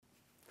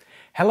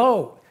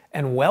Hello,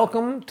 and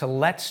welcome to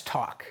Let's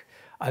Talk,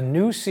 a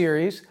new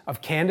series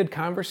of candid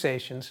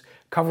conversations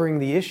covering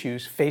the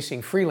issues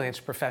facing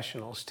freelance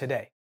professionals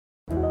today.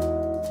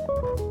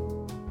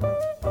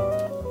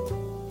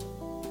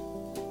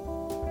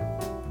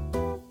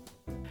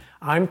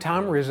 I'm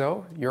Tom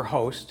Rizzo, your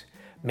host,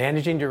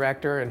 Managing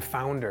Director and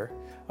founder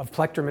of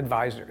Plectrum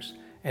Advisors,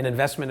 an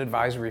investment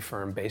advisory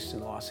firm based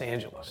in Los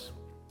Angeles.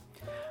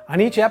 On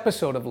each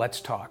episode of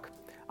Let's Talk,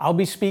 I'll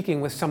be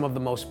speaking with some of the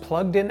most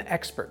plugged-in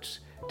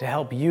experts to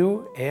help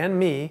you and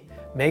me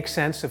make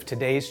sense of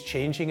today's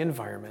changing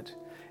environment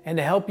and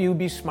to help you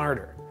be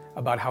smarter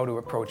about how to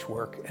approach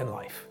work and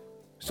life.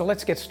 So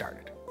let's get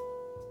started.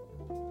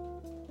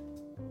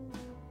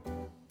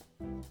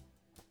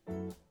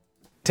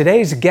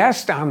 Today's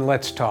guest on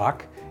Let's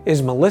Talk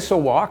is Melissa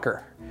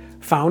Walker,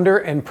 founder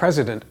and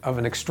president of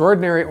an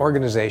extraordinary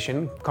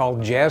organization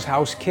called Jazz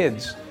House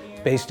Kids,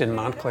 based in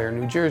Montclair,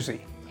 New Jersey.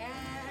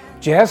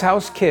 Jazz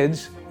House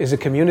Kids is a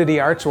community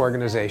arts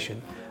organization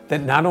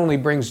that not only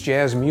brings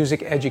jazz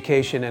music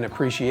education and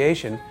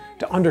appreciation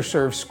to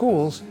underserved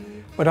schools,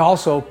 but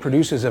also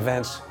produces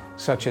events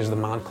such as the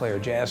Montclair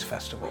Jazz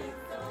Festival.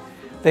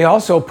 They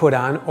also put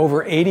on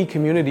over 80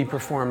 community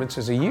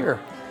performances a year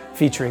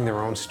featuring their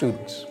own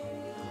students.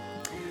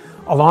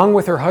 Along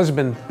with her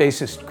husband,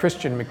 bassist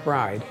Christian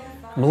McBride,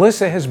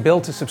 Melissa has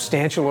built a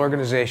substantial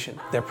organization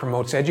that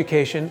promotes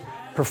education,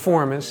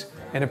 performance,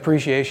 and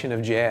appreciation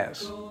of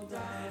jazz.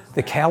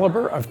 The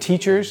caliber of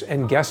teachers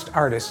and guest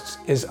artists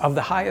is of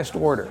the highest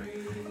order,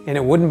 and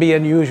it wouldn't be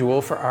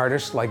unusual for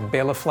artists like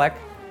Bela Fleck,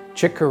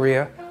 Chick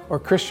Corea, or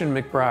Christian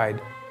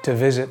McBride to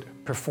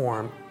visit,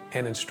 perform,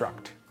 and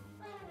instruct.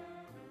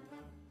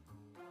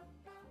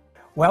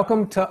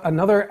 Welcome to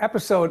another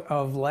episode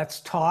of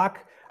Let's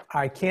Talk.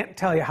 I can't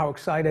tell you how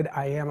excited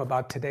I am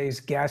about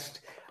today's guest.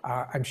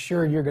 I'm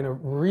sure you're going to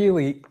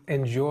really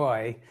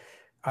enjoy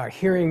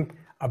hearing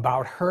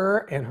about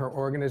her and her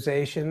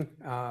organization.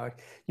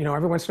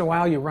 Every once in a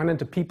while you run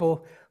into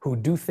people who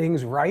do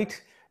things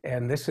right,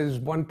 and this is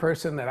one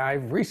person that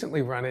I've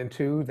recently run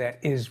into that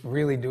is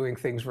really doing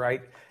things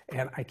right,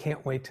 and I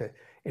can't wait to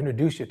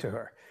introduce you to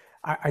her.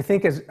 I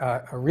think as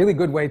a really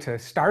good way to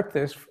start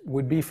this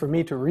would be for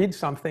me to read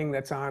something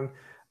that's on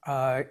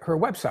her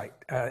website,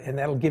 and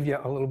that'll give you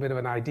a little bit of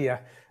an idea,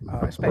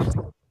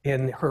 especially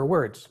in her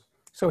words.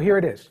 So here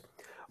it is.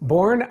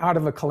 Born out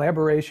of a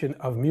collaboration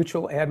of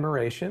mutual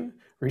admiration,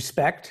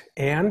 respect,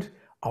 and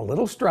a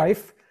little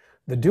strife,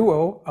 the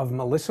duo of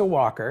Melissa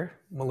Walker,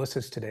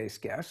 Melissa's today's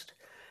guest,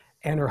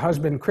 and her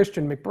husband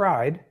Christian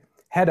McBride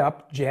head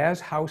up Jazz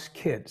House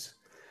Kids.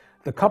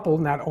 The couple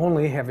not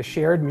only have a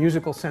shared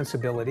musical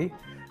sensibility,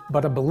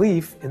 but a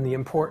belief in the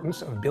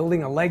importance of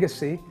building a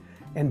legacy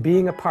and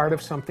being a part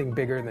of something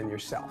bigger than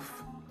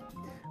yourself.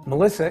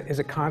 Melissa is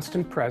a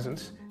constant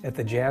presence at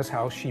the Jazz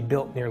House she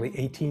built nearly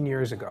 18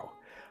 years ago,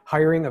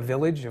 hiring a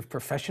village of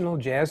professional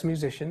jazz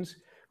musicians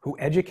who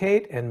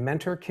educate and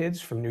mentor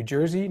kids from New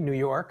Jersey, New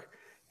York,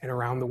 and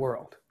around the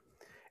world.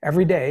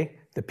 Every day,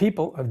 the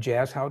people of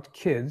Jazz House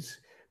Kids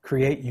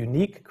create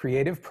unique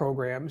creative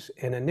programs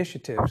and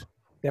initiatives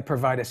that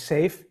provide a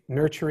safe,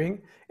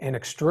 nurturing, and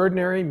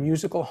extraordinary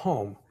musical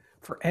home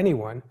for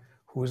anyone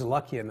who is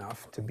lucky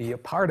enough to be a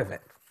part of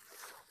it.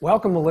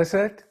 Welcome,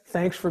 Melissa.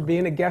 Thanks for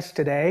being a guest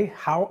today.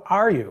 How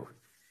are you?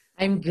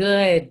 I'm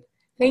good.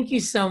 Thank you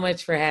so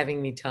much for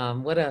having me,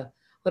 Tom. What a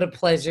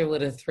pleasure,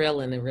 what a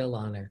thrill, and a real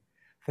honor.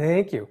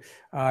 Thank you.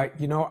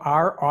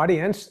 Our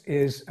audience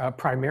is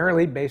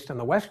primarily based on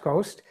the West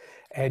Coast,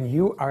 and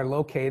you are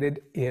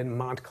located in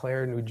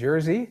Montclair, New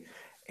Jersey.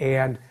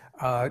 And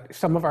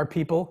some of our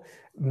people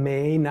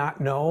may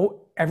not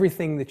know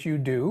everything that you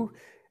do.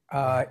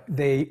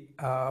 They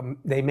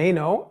may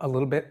know a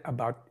little bit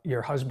about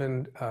your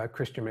husband,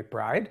 Christian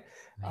McBride.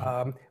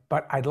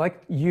 But I'd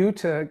like you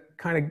to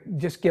kind of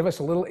just give us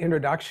a little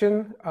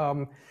introduction.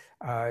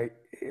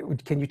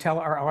 Can you tell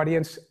our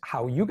audience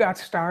how you got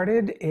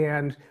started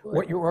and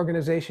what your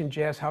organization,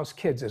 Jazz House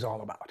Kids, is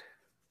all about?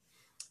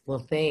 Well,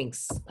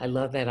 thanks. I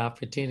love that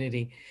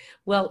opportunity.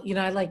 Well,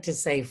 I like to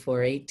say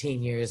for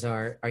 18 years,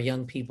 our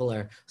young people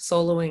are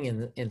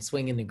soloing and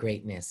swinging to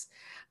greatness.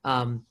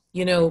 I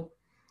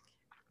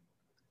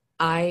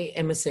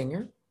am a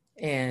singer,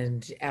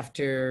 and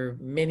after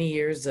many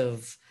years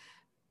of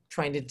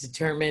trying to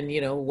determine,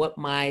 what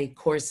my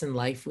course in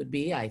life would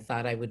be, I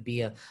thought I would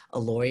be a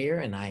lawyer,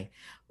 and I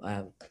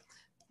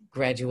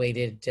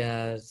graduated.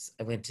 I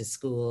went to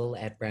school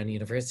at Brown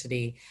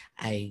University.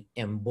 I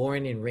am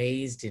born and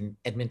raised in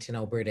Edmonton,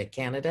 Alberta,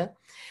 Canada.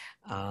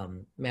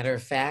 Matter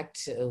of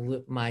fact,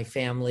 with my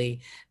family,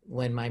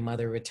 when my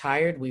mother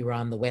retired, we were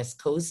on the West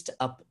Coast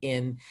up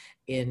in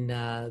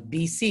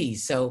BC.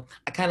 So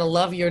I kind of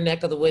love your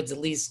neck of the woods, at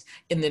least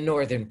in the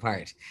northern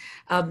part.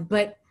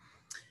 But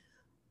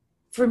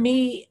for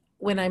me,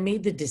 when I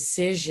made the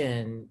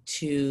decision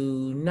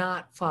to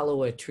not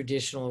follow a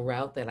traditional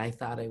route that I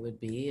thought I would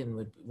be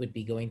and would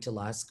be going to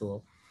law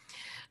school,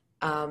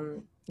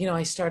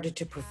 I started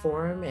to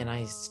perform and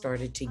I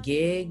started to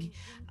gig.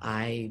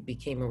 I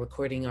became a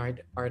recording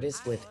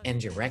artist with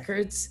Enja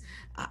Records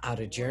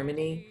out of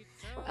Germany.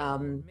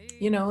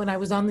 And I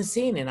was on the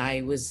scene, and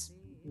I was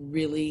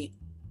really,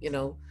 you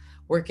know,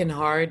 working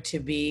hard to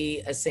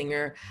be a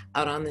singer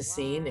out on the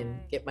scene and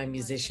get my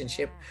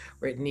musicianship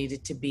where it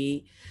needed to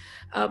be.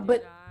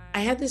 But I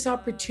had this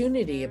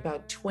opportunity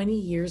about 20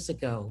 years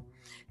ago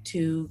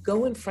to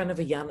go in front of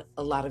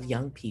a lot of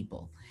young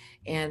people.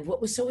 And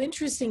what was so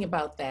interesting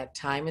about that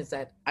time is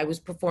that I was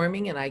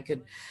performing and I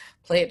could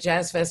play at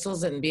jazz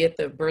festivals and be at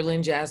the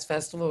Berlin Jazz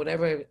Festival,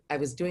 whatever I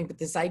was doing. But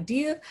this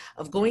idea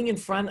of going in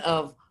front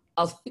of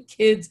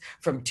kids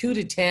from 2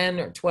 to 10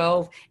 or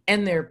 12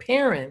 and their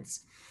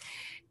parents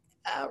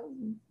uh,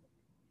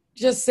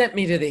 just sent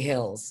me to the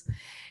hills.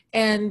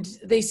 And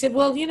they said,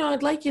 well,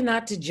 I'd like you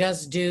not to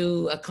just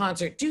do a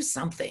concert, do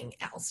something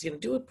else,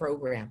 do a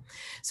program.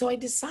 So I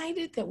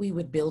decided that we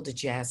would build a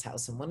jazz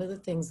house. And one of the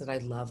things that I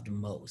loved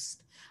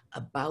most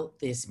about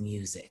this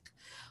music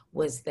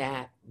was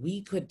that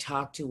we could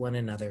talk to one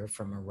another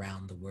from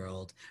around the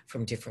world,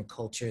 from different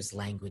cultures,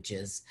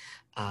 languages.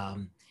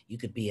 You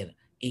could be an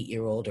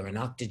 8-year-old or an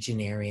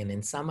octogenarian,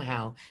 and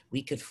somehow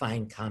we could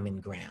find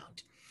common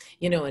ground.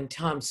 And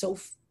Tom,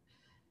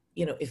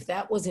 if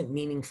that wasn't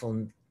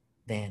meaningful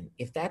then,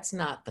 if that's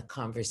not the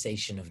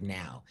conversation of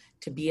now,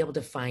 to be able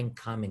to find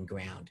common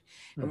ground.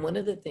 And one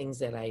of the things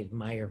that I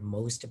admire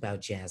most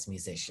about jazz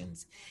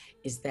musicians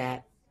is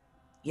that,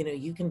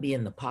 you can be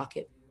in the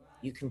pocket,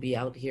 you can be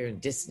out here and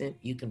distant,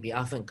 you can be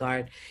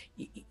avant-garde,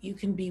 you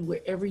can be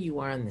wherever you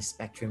are on the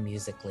spectrum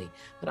musically.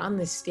 But on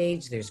the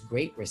stage, there's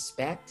great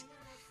respect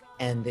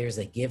and there's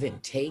a give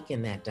and take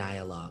in that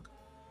dialogue.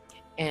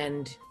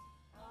 And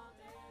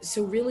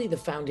so really the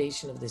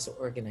foundation of this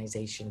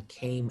organization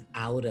came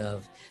out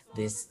of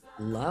this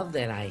love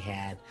that I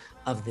had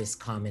of this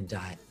common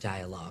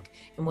dialogue.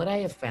 And what I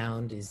have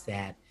found is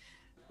that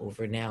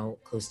over now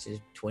close to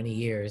 20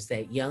 years,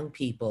 that young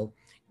people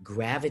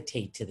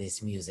gravitate to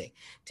this music,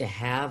 to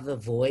have a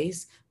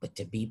voice, but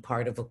to be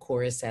part of a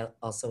chorus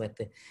also at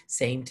the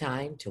same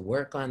time, to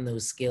work on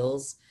those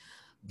skills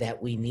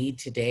that we need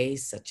today,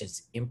 such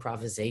as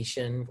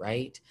improvisation,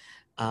 right?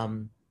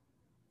 And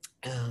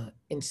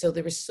so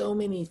there were so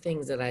many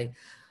things that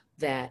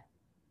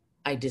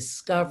I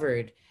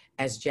discovered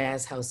as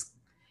Jazz House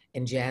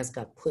and jazz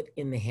got put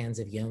in the hands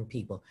of young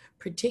people,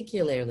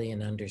 particularly in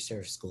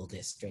underserved school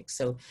districts.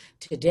 So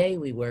today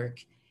we work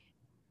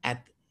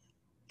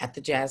at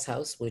the Jazz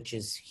House, which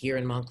is here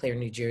in Montclair,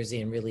 New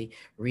Jersey, and really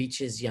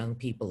reaches young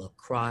people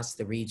across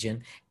the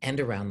region and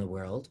around the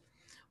world.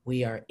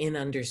 We are in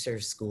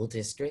underserved school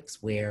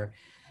districts where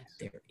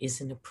there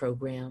isn't a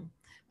program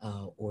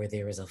or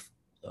there is a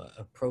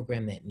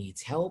program that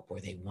needs help or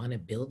they want to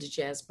build a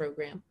jazz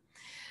program.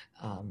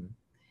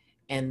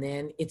 And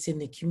then it's in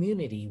the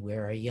community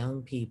where our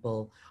young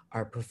people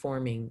are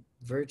performing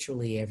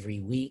virtually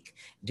every week,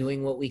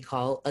 doing what we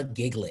call a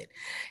giglet.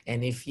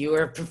 And if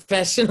you're a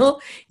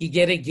professional, you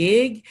get a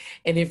gig.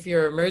 And if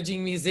you're an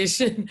emerging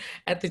musician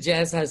at the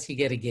Jazz House, you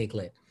get a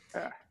giglet.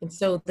 And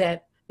so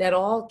that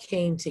all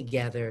came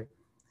together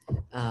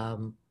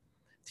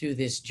through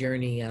this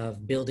journey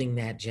of building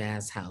that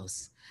Jazz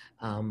House,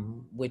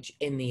 which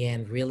in the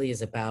end really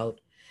is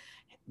about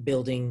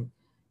building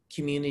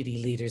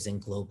community leaders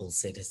and global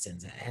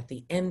citizens. At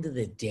the end of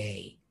the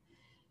day,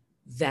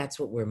 that's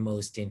what we're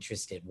most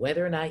interested.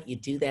 Whether or not you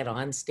do that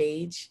on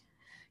stage,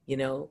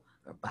 or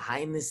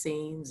behind the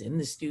scenes, in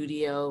the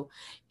studio,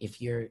 if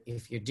you're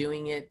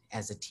doing it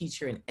as a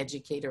teacher, an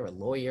educator, a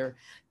lawyer,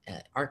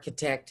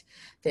 architect,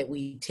 that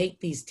we take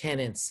these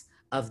tenets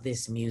of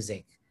this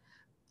music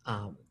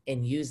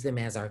and use them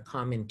as our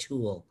common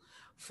tool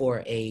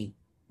for a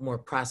more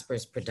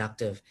prosperous,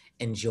 productive,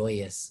 and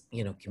joyous,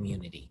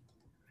 community.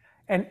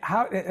 And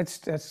how that's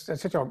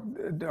such a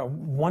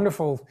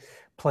wonderful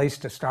place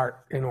to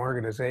start an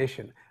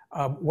organization.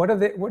 What are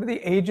the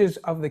ages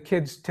of the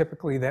kids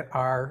typically that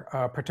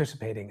are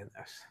participating in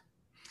this?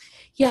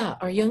 Yeah,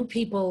 our young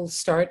people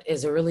start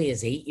as early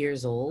as 8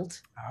 years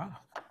old.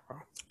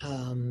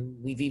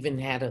 We've even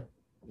had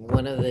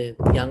one of the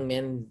young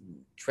men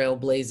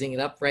trailblazing it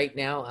up right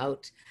now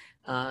out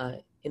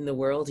in the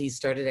world. He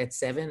started at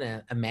 7,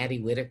 a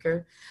Maddie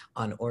Whitaker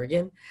on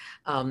organ.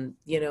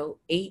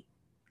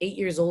 8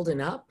 years old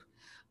and up,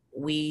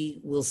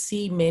 we will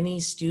see many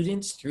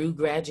students through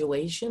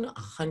graduation,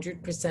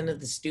 100% of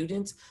the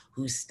students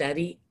who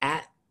study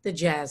at the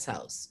Jazz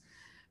House.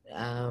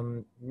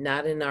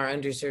 Not in our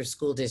underserved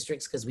school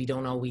districts, because we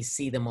don't always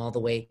see them all the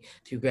way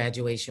through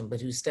graduation, but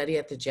who study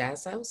at the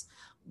Jazz House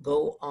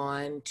go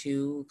on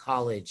to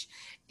college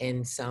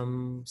in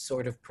some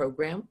sort of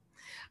program.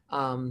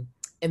 And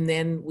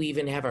then we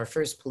even have our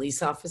first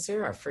police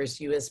officer, our first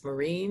U.S.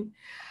 Marine.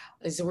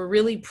 So we're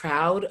really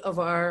proud of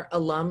our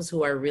alums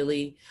who are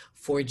really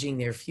forging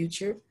their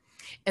future.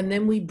 And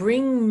then we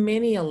bring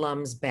many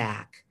alums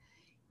back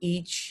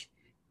each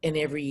and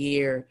every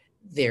year.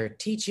 They're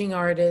teaching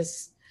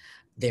artists,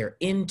 they're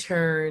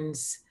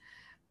interns,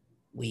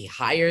 we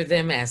hire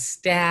them as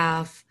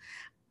staff,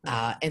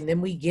 and then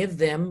we give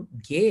them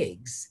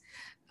gigs.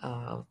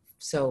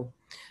 So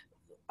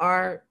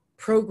our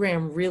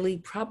program really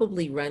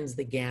probably runs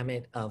the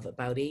gamut of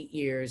about 8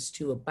 years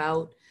to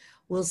about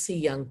we'll see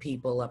young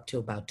people up to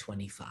about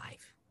 25.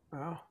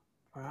 Oh,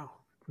 wow.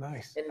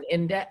 Nice.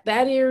 And that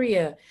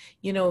area,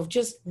 you know, of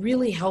just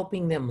really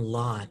helping them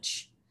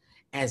launch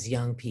as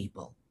young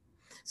people.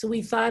 So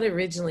we thought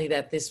originally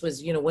that this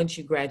was, you know, once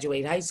you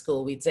graduate high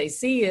school, we'd say,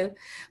 see ya.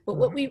 But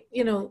what we,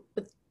 you know,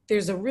 but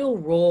there's a real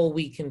role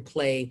we can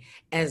play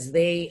as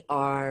they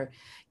are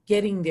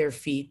getting their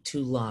feet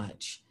to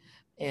launch.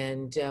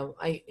 And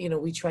you know,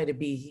 we try to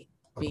be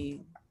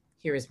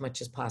here as much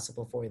as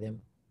possible for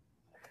them.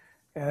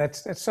 Yeah,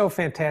 that's so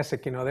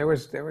fantastic. You know, there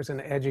was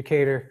an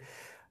educator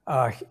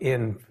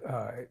in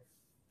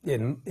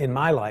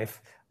my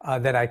life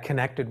that I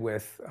connected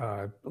with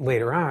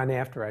later on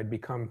after I'd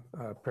become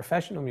a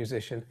professional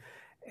musician.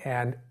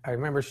 And I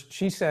remember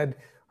she said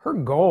her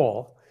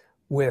goal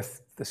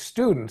with the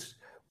students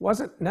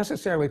wasn't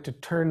necessarily to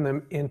turn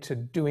them into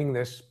doing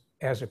this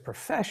as a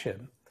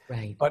profession,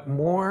 Right. but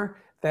more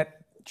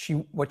that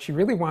what she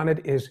really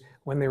wanted is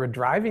when they were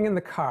driving in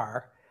the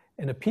car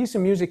and a piece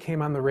of music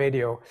came on the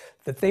radio,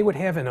 that they would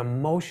have an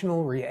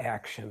emotional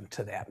reaction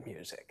to that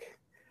music.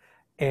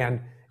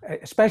 And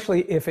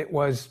especially if it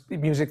was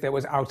music that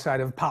was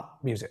outside of pop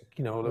music,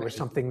 you know, there was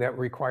something that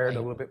required a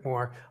little bit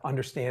more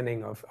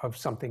understanding of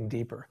something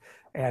deeper.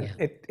 And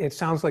it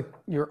sounds like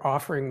you're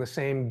offering the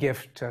same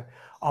gift to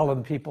all of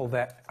the people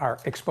that are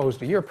exposed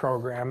to your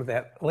program,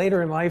 that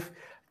later in life,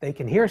 they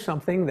can hear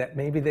something that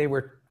maybe they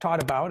were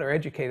taught about or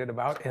educated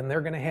about, and they're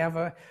going to have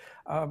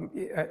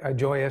a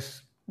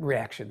joyous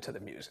reaction to the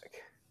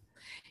music.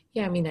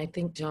 Yeah, I mean, I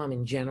think, Tom,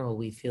 in general,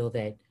 we feel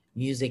that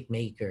music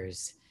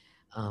makers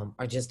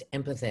are just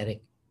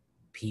empathetic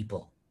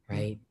people,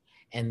 right?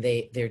 And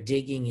they're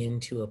digging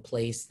into a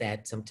place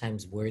that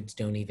sometimes words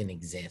don't even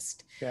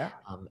exist. Yeah.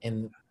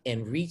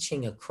 And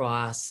reaching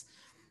across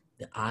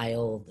the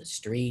aisle, the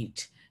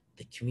street,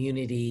 the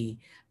community,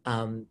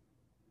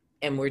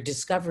 and we're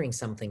discovering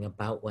something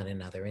about one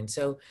another. And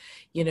so,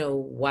 you know,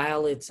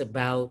 while it's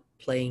about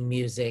playing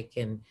music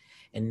and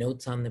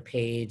notes on the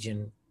page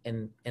and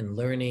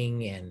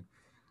learning,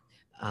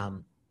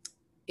 and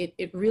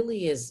it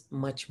really is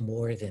much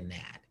more than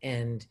that.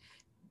 And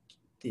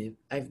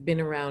I've been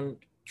around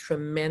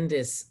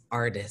tremendous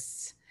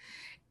artists,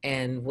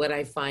 and what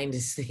I find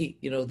is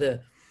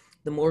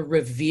the more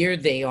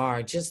revered they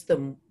are, just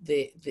the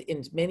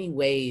in many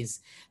ways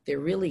they're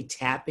really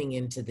tapping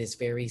into this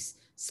very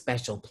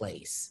special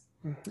place.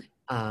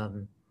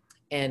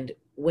 And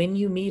when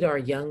you meet our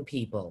young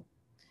people,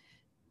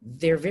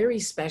 they're very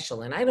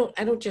special. And I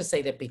don't just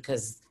say that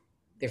because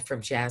they're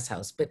from Jazz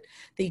House, but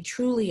they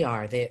truly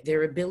are.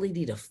 Their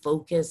ability to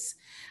focus,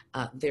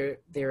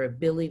 their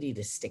ability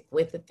to stick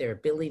with it, their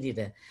ability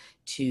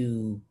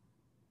to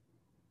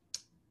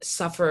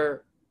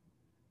suffer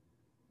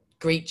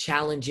great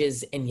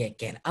challenges and yet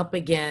get up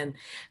again,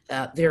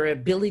 their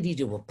ability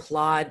to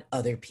applaud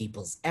other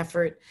people's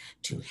effort,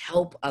 to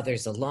help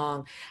others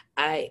along.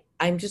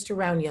 I'm just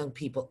around young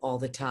people all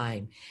the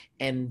time,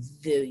 and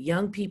the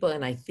young people,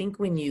 and I think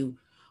when you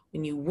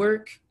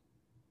work,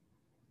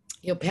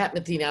 you know, Pat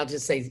Metheny, I'll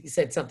just say, he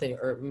said something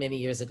many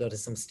years ago to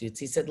some students.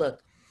 He said,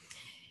 look,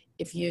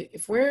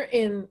 if we're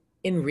in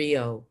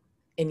Rio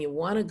and you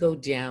want to go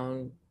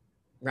down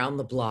around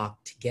the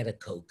block to get a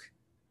Coke,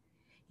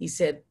 he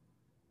said,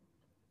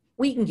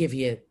 we can give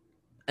you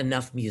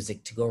enough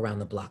music to go around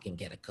the block and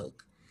get a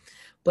Coke.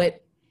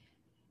 But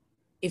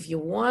if you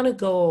want to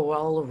go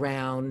all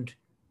around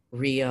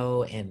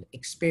Rio and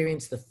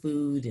experience the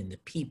food and the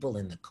people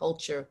and the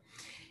culture,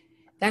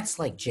 that's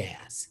like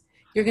jazz.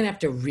 You're going to have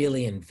to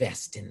really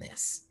invest in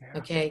this.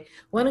 Okay.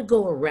 Want to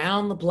go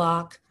around the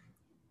block?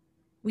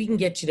 We can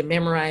get you to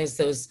memorize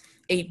those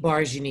 8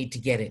 bars you need to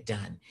get it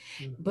done.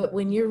 But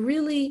when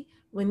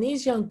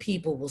these young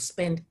people will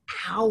spend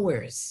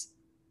hours,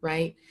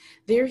 right?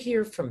 They're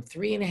here from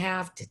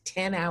 3.5 to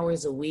 10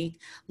 hours a week,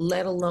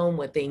 let alone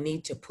what they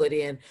need to put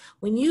in.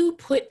 When you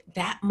put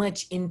that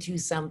much into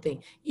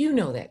something, you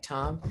know that,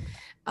 Tom,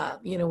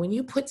 you know, when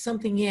you put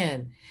something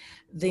in,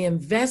 the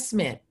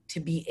investment to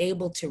be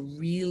able to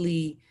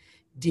really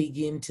dig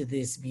into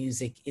this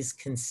music is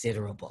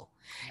considerable.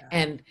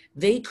 And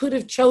they could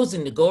have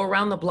chosen to go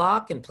around the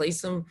block and play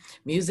some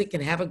music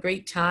and have a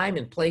great time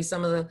and play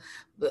some of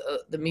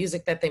the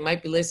music that they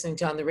might be listening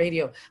to on the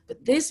radio.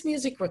 But this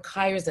music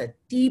requires a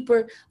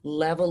deeper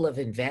level of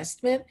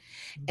investment,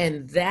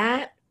 and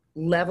that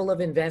level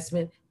of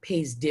investment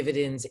pays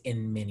dividends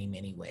in many,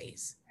 many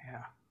ways.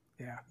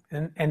 Yeah.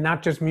 And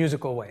not just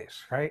musical ways,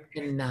 right?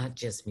 And not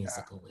just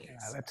musical ways.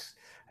 Yeah,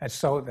 that's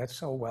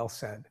so well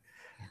said.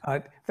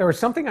 There was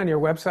something on your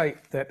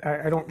website that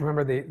I don't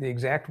remember the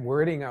exact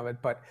wording of it,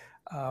 but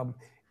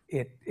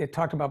it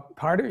talked about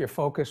part of your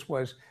focus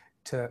was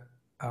to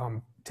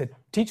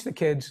teach the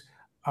kids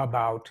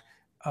about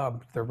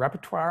the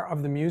repertoire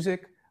of the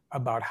music,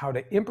 about how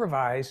to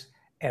improvise,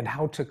 and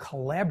how to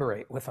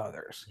collaborate with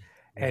others.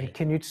 Right. And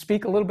can you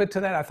speak a little bit to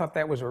that? I thought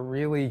that was a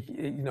really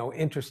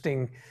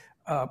interesting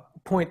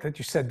point that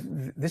you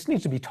said this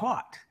needs to be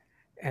taught,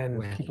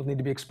 and people need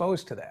to be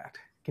exposed to that.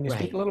 Can you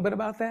speak a little bit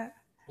about that?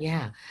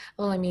 Yeah.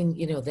 Well, I mean,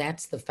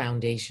 that's the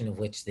foundation of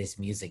which this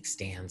music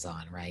stands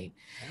on, right?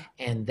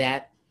 Yeah. And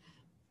that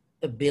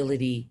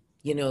ability,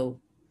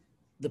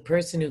 the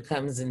person who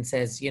comes and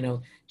says,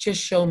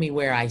 just show me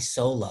where I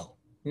solo.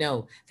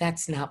 No,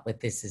 that's not what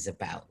this is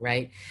about,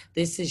 right?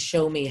 This is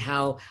show me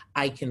how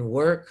I can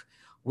work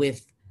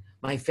with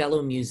my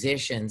fellow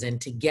musicians,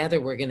 and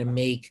together we're going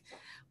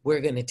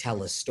to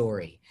tell a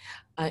story.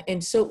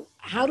 And so,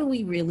 how do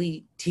we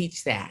really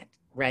teach that,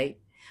 right?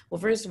 Well,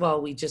 first of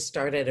all, we just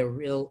start at a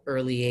real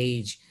early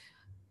age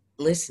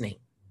listening.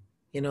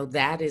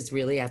 That is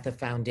really at the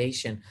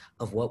foundation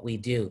of what we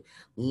do.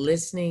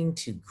 Listening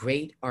to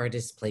great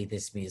artists play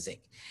this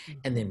music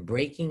and then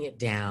breaking it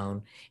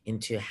down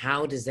into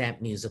how does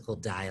that musical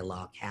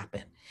dialogue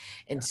happen.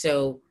 And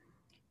so,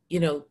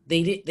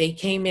 they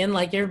came in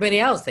like everybody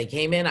else. They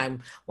came in, I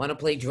want to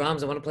play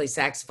drums, I want to play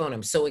saxophone.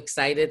 I'm so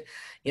excited.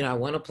 I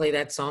want to play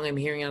that song I'm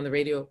hearing on the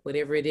radio,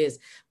 whatever it is.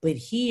 But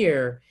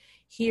here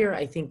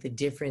I think the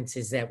difference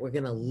is that we're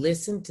going to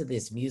listen to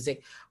this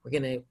music. We're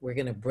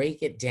going to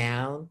break it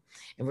down,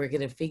 and we're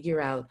going to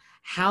figure out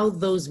how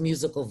those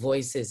musical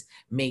voices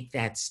make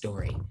that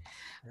story.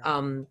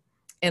 Yeah.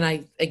 And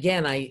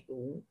I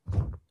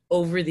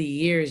over the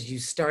years, you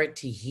start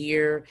to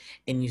hear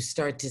and you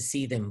start to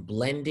see them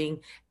blending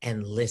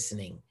and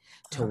listening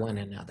to one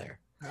another.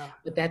 Yeah.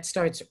 But that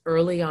starts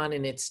early on,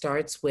 and it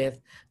starts with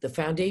the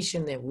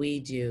foundation that we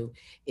do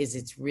is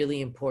it's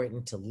really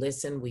important to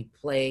listen. We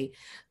play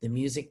the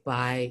music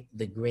by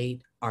the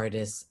great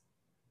artists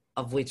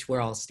of which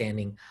we're all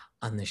standing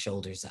on the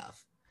shoulders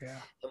of.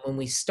 Yeah. And when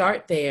we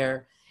start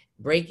there,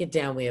 break it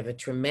down, we have a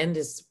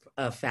tremendous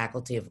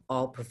faculty of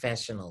all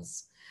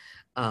professionals.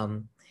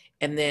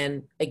 And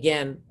then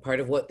again,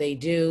 part of what they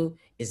do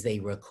is they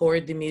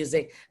record the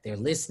music, they're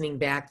listening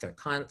back, they're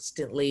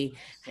constantly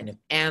kind of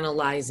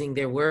analyzing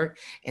their work.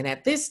 And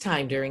at this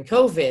time during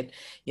COVID,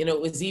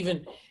 it was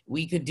even,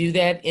 we could do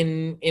that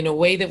in a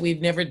way that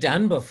we've never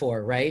done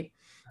before, right?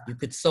 You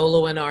could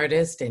solo an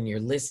artist and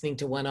you're listening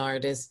to one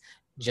artist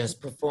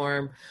just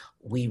perform.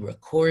 We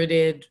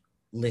recorded,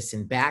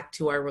 listen back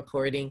to our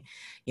recording.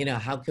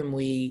 How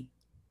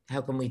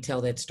can we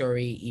tell that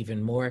story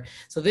even more?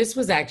 So this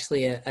was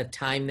actually a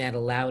time that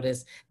allowed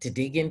us to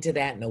dig into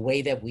that in a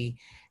way that we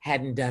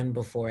hadn't done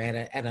before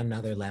at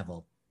another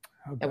level.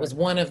 Oh, That was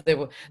good. one of there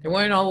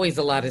weren't always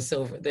a lot of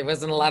silver. There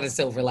wasn't a lot of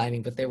silver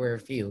lining, but there were a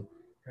few.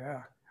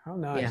 Yeah. How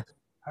nice. Yeah.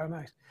 How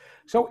nice.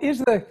 So is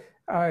the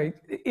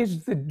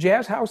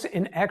Jazz House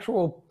an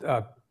actual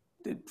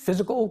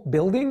physical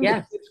building that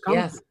Yes. kids come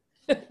Yes.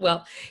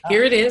 Well, to?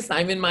 here it is.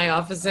 I'm in my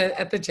office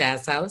at the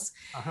Jazz House.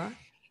 Uh-huh.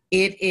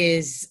 It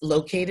is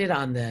located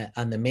on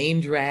the main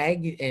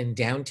drag in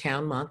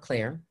downtown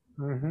Montclair,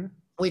 Mm-hmm.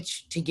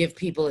 which, to give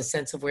people a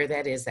sense of where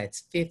that is,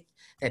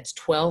 that's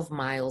 12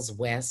 miles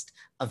west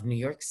of New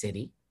York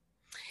City.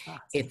 Ah.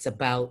 It's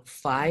about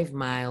 5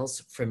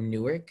 miles from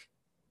Newark,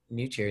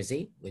 New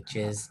Jersey, which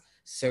is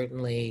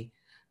certainly,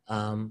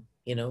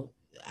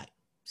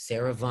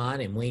 Sarah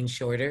Vaughan and Wayne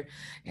Shorter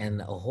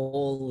and a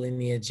whole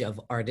lineage of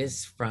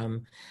artists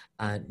from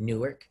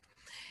Newark.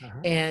 Uh-huh.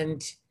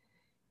 And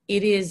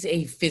it is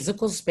a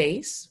physical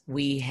space.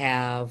 We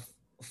have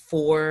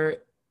 4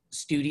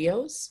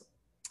 studios,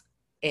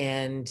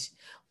 and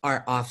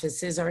our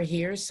offices are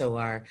here. So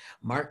our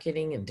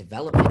marketing and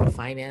development,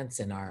 finance,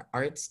 and our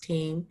arts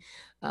team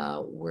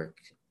work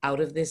out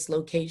of this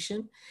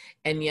location.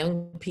 And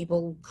young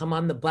people come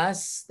on the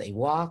bus, they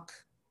walk,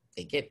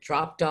 they get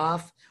dropped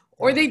off,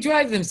 or they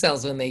drive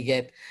themselves when they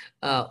get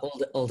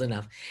old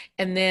enough.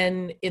 And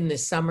then in the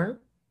summer,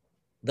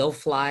 they'll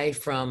fly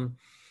from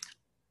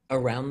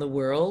around the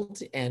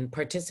world and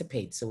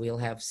participate. So we'll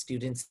have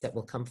students that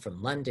will come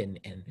from London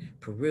and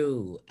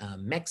Peru,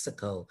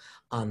 Mexico,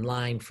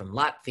 online from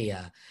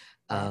Latvia,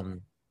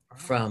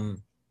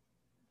 from,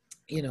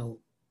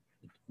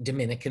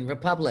 Dominican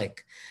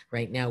Republic.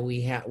 Right now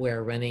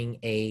we're running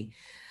a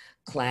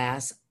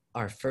class,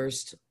 our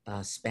first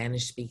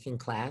Spanish speaking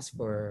class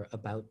for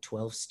about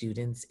 12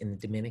 students in the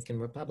Dominican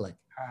Republic.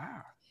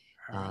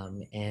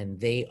 And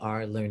they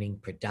are learning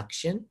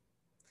production.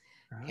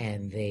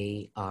 And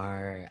they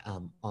are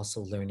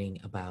also learning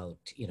about,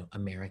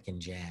 American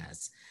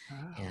jazz.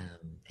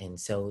 And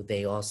so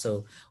they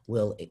also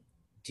will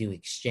do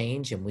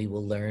exchange, and we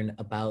will learn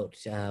about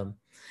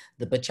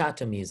the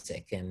bachata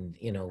music, and,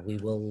 we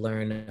will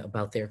learn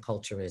about their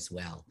culture as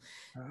well.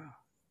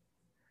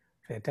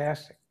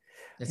 Fantastic.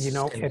 That's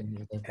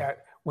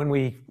when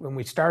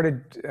we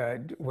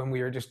started, when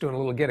we were just doing a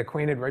little get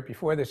acquainted right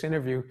before this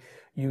interview,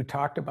 you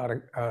talked about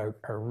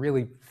a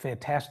really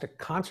fantastic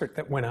concert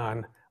that went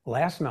on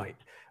last night.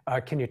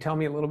 Can you tell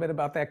me a little bit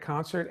about that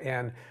concert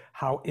and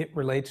how it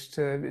relates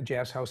to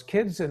Jazz House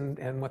Kids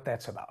and what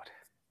that's about?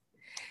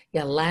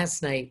 Yeah,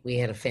 last night we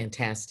had a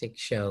fantastic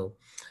show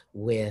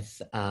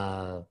with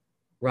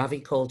Ravi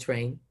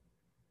Coltrane,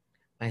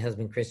 my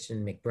husband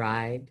Christian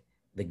McBride,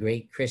 the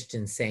great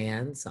Christian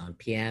Sands on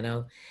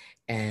piano,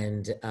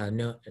 and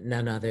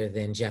none other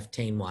than Jeff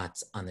Tain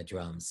Watts on the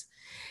drums.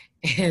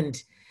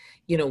 And,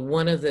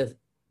 one of the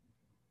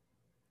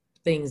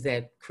things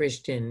that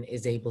Christian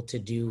is able to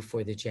do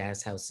for the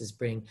Jazz House is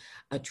bring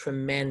a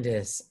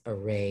tremendous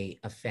array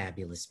of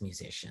fabulous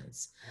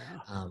musicians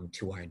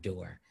to our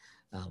door.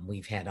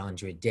 We've had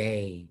Andra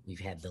Day,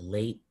 we've had the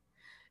late,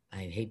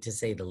 I hate to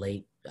say the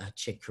late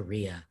Chick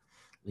Corea,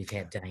 we've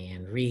had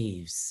Diane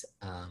Reeves,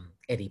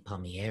 Eddie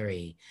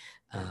Palmieri,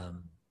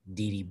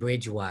 Dee Dee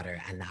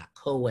Bridgewater, Anat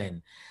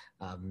Cohen.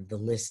 The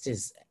list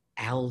is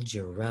Al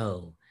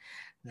Jarreau,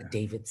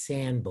 David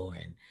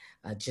Sanborn,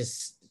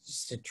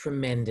 just a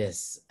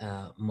tremendous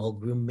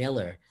Mulgrew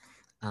Miller.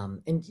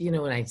 And, you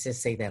know, when I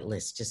just say that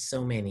list, just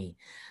so many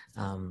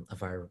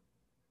of our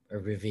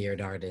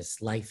revered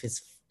artists. Life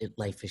is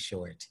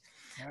short.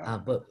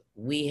 But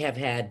we have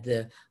had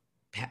the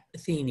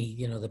Athene,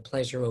 you know, the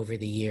pleasure over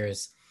the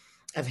years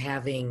of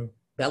having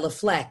Bella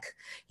Fleck,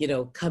 you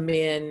know, come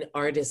in,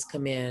 artists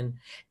come in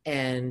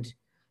and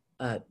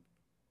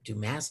do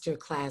master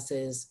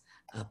classes,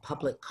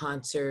 public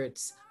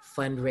concerts,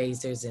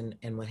 fundraisers,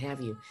 and what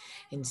have you.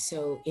 And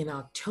so in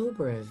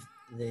October of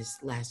this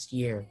last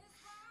year,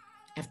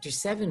 after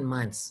 7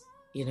 months,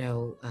 you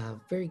know,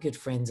 very good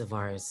friends of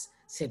ours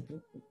said,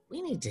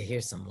 we need to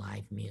hear some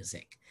live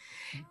music.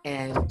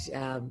 And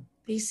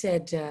they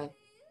said,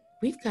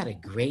 we've got a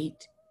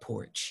great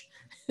porch.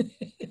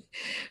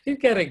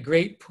 We've got a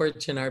great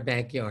porch in our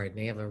backyard. And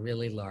they have a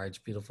really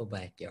large, beautiful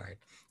backyard.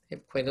 They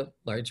have quite a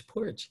large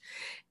porch.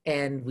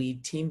 And we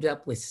teamed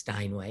up with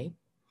Steinway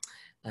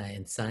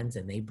and Sons,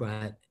 and they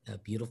brought a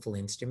beautiful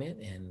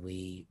instrument, and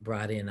we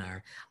brought in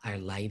our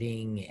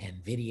lighting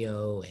and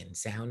video and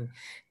sound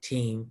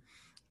team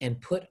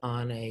and put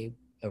on a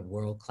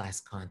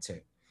world-class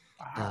concert.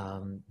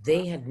 Wow.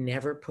 They had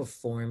never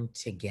performed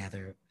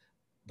together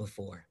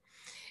before.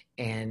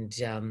 And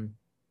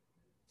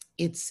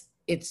it's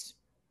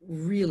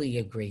really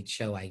a great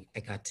show. I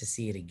got to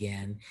see it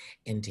again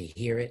and to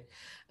hear it,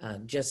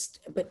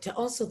 but to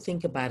also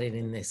think about it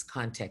in this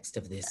context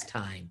of this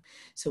time.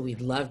 So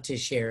we'd love to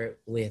share it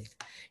with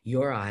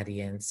your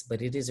audience,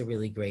 but it is a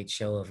really great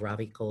show of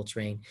Robbie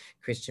Coltrane,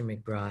 Christian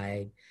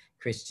McBride,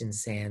 Christian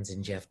Sands,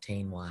 and Jeff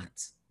Tain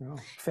Watts. Oh,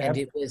 and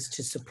it was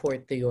to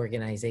support the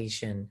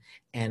organization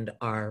and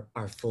our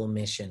full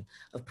mission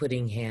of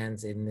putting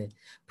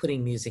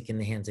music in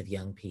the hands of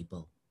young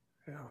people.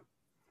 Yeah.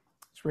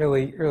 It's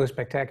really, really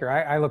spectacular.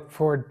 I look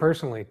forward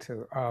personally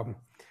to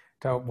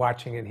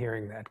watching and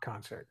hearing that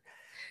concert.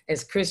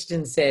 As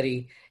Christian said,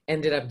 he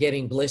ended up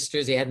getting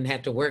blisters. He hadn't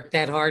had to work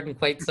that hard in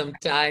quite some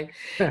time,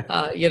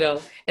 you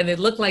know, and it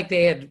looked like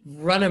they had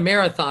run a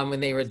marathon when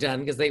they were done,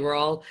 because they were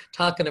all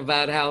talking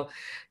about how,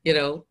 you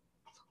know,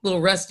 a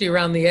little rusty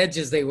around the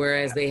edges they were,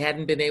 as they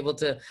hadn't been able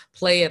to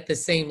play at the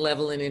same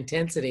level and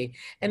intensity.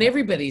 And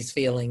everybody's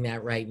feeling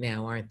that right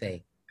now, aren't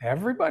they?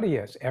 Everybody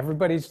is.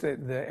 Everybody's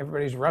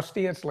everybody's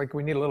rusty. It's like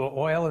we need a little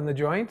oil in the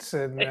joints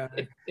and yeah,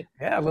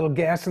 a little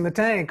gas in the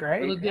tank,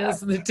 right? A little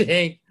gas in the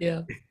tank,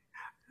 yeah.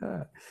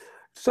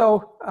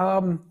 So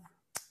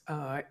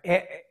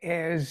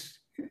as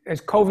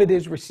COVID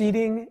is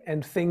receding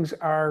and things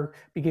are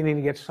beginning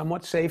to get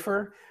somewhat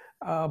safer,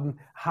 what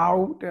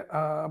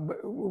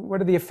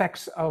are the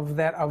effects of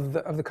that of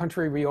the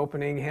country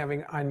reopening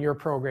having on your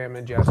program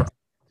and Jessica?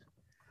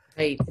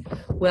 Right.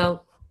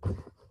 Well,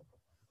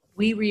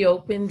 we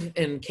reopened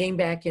and came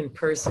back in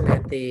person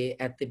at the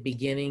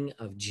beginning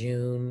of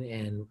June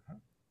and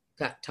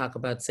talk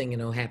about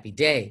singing "Oh Happy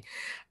Day."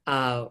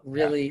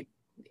 Really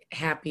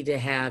happy to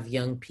have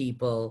young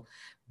people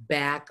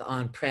back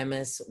on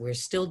premise. We're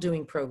still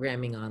doing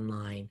programming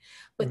online,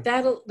 but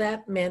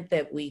that meant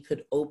that we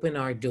could open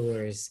our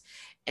doors,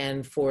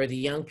 and for the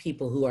young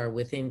people who are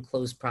within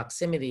close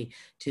proximity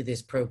to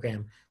this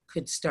program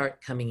could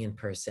start coming in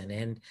person.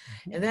 And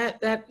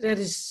that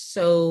is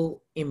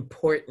so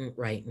important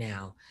right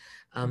now.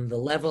 The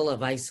level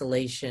of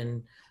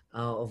isolation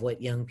of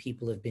what young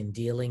people have been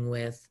dealing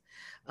with,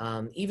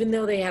 even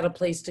though they had a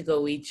place to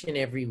go each and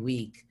every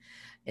week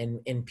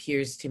and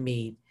peers to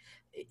meet,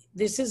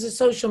 this is a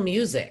social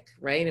music,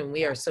 right? And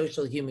we are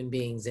social human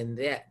beings, and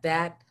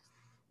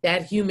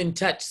that human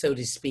touch, so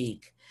to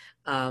speak,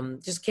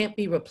 just can't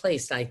be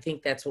replaced. I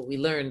think that's what we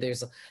learned.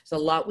 There's a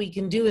lot we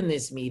can do in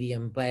this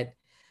medium, but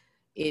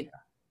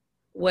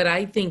what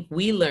I think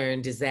we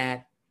learned is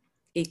that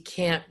it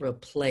can't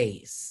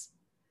replace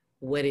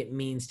what it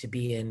means to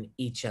be in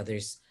each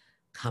other's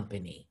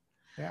company.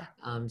 Yeah.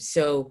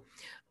 So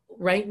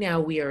right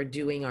now we are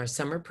doing our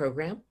summer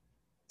program.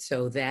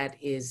 So that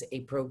is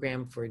a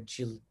program for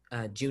June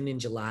and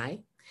July.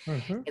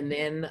 And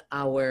then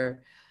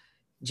our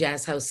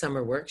Jazz House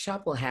Summer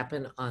Workshop will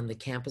happen on the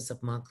campus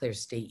of Montclair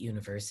State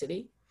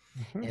University.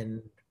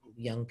 And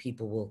young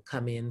people will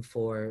come in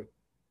for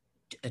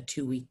a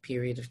 2-week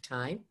period of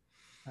time.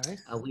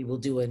 Nice. We will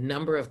do a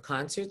number of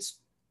concerts.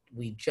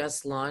 We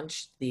just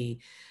launched the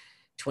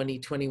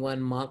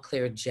 2021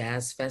 Montclair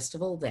Jazz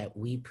Festival that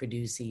we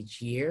produce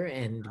each year,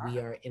 and we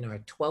are in our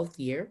 12th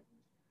year.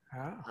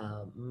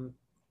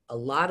 A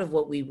lot of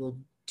what we will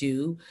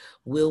do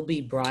will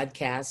be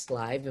broadcast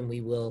live, and we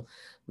will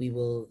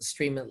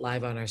stream it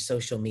live on our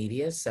social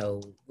media.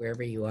 So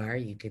wherever you are,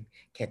 you could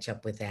catch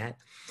up with that.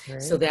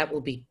 Great. So that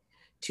will be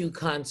 2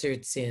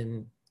 concerts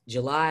in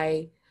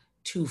July,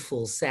 2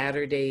 full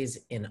Saturdays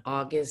in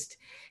August,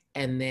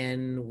 and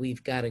then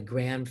we've got a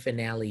grand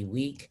finale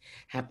week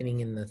happening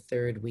in the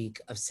 3rd week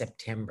of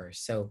September.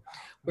 So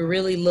we're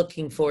really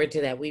looking forward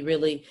to that. We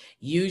really,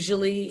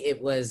 usually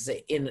it was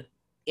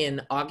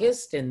in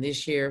August, and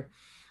this year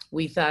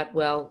we thought,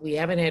 well, we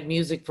haven't had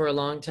music for a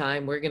long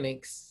time. We're going to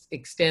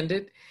extend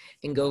it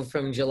and go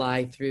from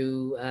July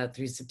through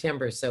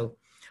September. So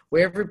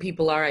wherever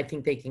people are, I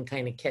think they can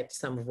kind of catch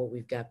some of what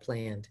we've got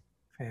planned.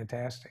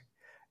 Fantastic.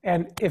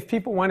 And if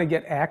people want to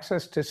get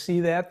access to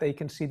see that, they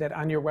can see that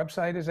on your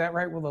website. Is that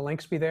right? Will the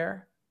links be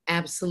there?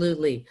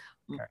 Absolutely.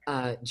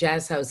 Okay.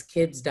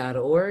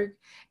 Jazzhousekids.org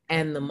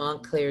and the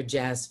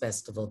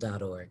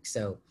MontclairJazzFestival.org.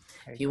 So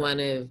if you want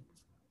to,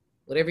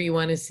 whatever you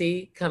want to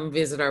see, come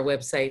visit our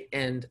website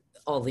and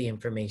all the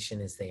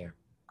information is there.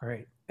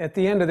 Great. At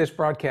the end of this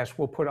broadcast,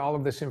 we'll put all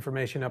of this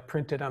information up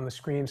printed on the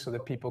screen so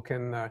that people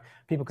can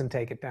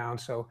take it down.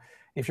 So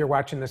if you're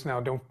watching this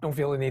now, don't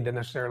feel the need to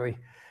necessarily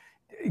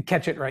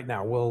catch it right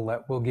now.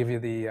 We'll give you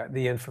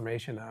the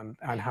information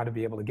on how to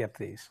be able to get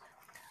these.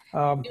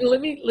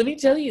 Let me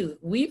tell you,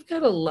 we've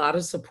got a lot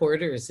of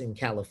supporters in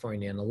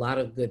California and a lot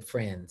of good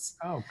friends.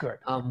 Oh, good.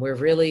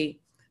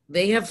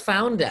 They have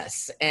found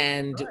us,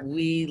 and Right.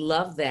 We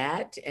love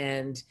that.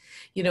 And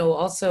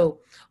also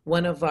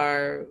one of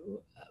our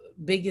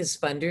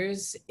biggest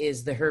funders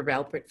is the Herb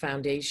Alpert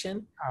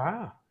Foundation,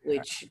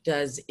 which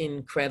does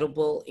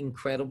incredible,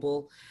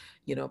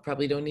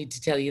 probably don't need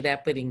to tell you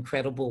that, but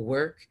incredible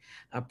work,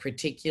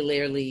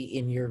 particularly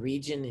in your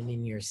region and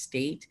in your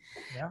state.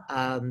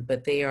 Yeah.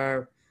 But they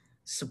are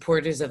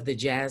supporters of the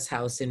Jazz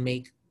House and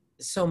make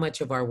so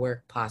much of our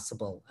work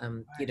possible.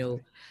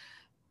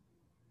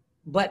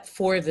 But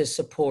for the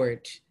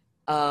support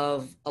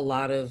of a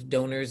lot of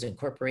donors and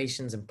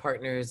corporations and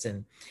partners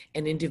and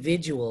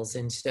individuals.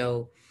 And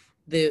so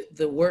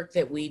the work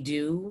that we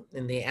do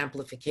and the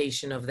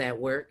amplification of that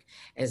work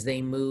as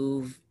they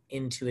move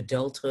into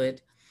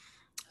adulthood,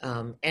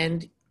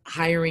 and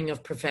hiring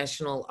of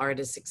professional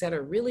artists, et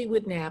cetera, really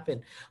wouldn't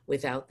happen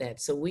without that.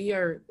 So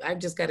I've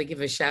just got to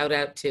give a shout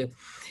out to,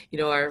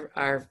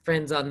 our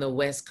friends on the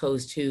West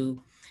Coast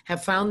who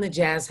have found the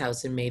Jazz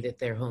House and made it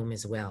their home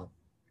as well.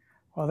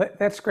 Well,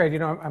 that's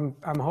great. I'm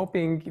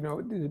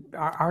hoping,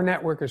 our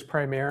network is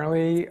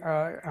primarily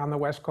on the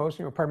West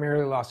Coast,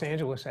 primarily Los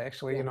Angeles,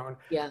 actually,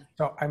 Yeah.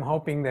 So I'm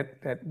hoping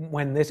that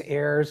when this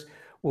airs,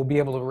 we'll be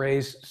able to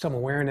raise some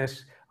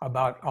awareness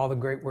about all the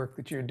great work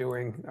that you're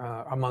doing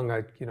among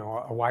a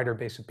wider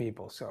base of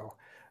people. So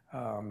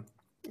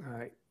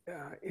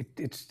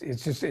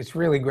it's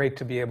really great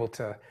to be able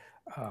to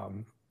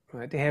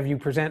have you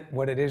present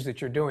what it is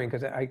that you're doing,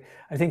 because I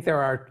think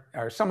there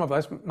are some of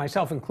us,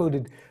 myself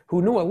included,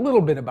 who knew a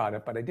little bit about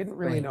it, but I didn't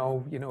really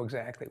know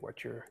exactly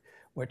what you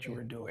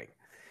were doing.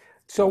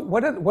 So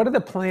what are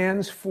the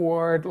plans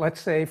for,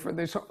 let's say, for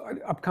this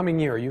upcoming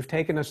year? You've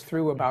taken us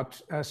through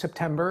about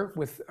September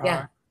with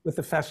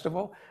the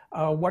festival.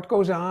 What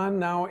goes on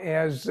now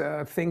as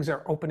things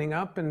are opening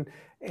up, and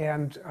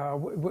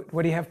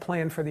what do you have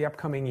planned for the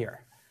upcoming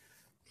year?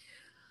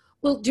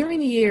 Well, during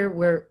the year,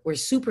 we're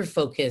super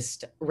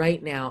focused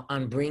right now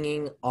on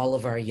bringing all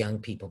of our young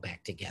people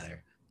back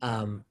together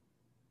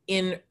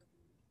in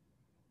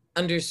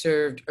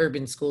underserved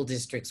urban school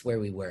districts where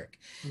we work.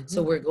 Mm-hmm.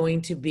 So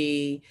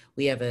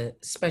we have a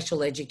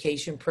special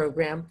education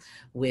program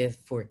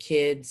for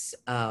kids,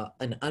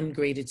 an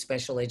ungraded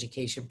special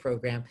education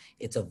program.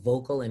 It's a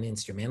vocal and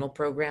instrumental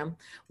program.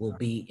 We'll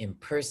be in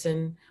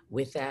person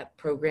with that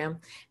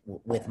program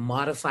with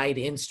modified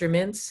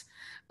instruments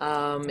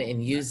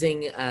and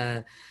using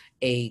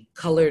a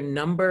color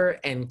number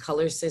and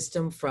color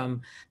system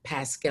from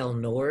Pascal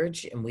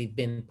Norge. And we've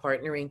been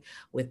partnering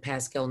with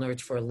Pascal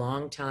Norge for a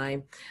long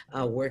time,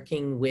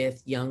 working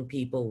with young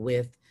people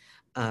with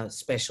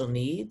special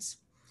needs.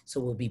 So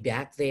we'll be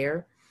back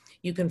there.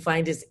 You can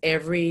find us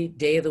every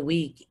day of the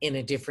week in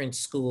a different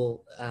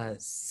school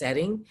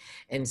setting.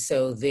 And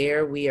so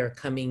there we are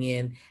coming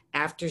in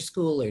after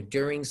school or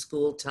during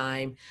school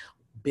time,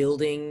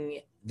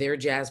 building their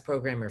jazz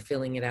program or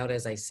filling it out,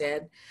 as I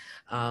said.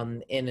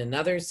 In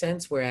another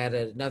sense, we're at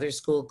another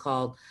school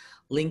called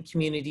Link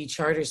Community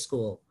Charter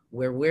School,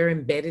 where we're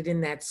embedded in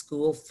that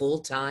school full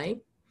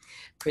time,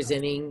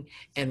 presenting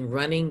and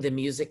running the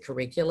music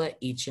curricula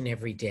each and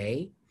every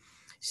day.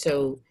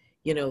 So,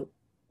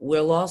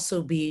 we'll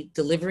also be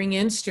delivering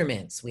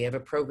instruments. We have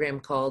a program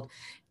called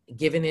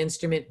Give an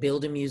Instrument,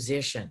 Build a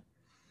Musician.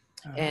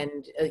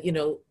 And,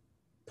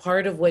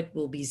 part of what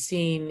will be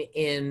seen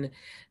in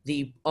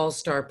the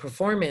All-Star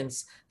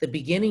performance, the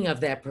beginning of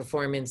that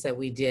performance that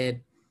we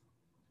did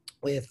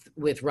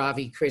with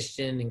Ravi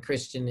Christian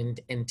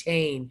and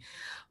Tane,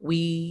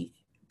 we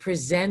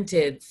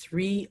presented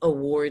 3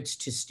 awards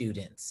to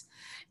students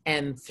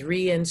and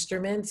 3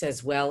 instruments,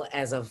 as well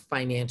as a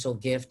financial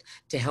gift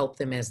to help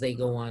them as they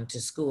go on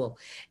to school.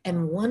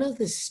 And one of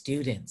the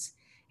students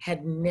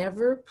had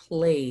never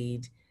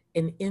played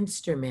an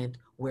instrument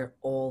where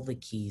all the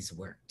keys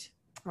worked.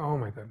 Oh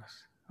my goodness.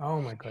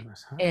 Oh my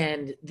goodness. Huh?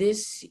 And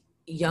this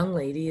young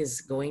lady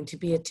is going to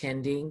be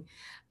attending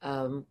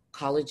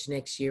college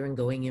next year and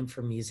going in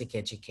for music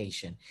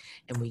education.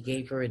 And we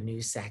gave her a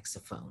new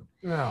saxophone.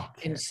 Okay.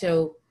 And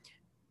so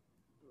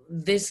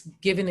this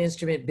Give an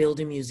Instrument, Build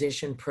a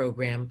Musician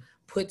program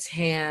puts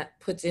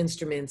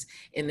instruments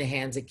in the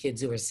hands of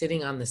kids who are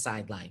sitting on the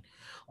sideline.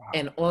 Wow.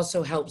 And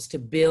also helps to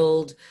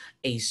build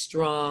a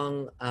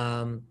strong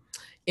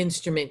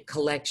instrument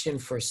collection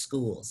for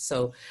schools.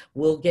 So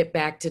we'll get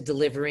back to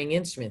delivering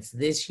instruments.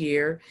 This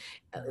year,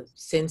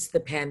 since the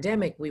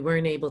pandemic, we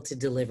weren't able to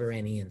deliver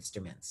any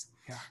instruments.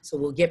 Yeah. So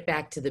we'll get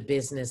back to the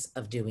business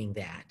of doing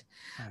that.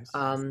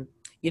 Nice.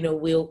 You know,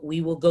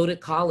 we will go to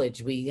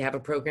college. We have a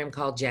program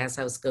called Jazz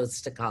House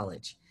Goes to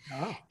College.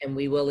 Oh. And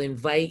we will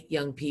invite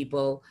young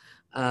people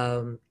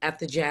at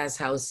the Jazz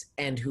House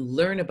and who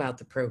learn about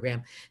the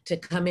program to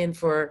come in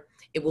for,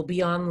 it will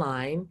be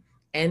online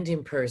and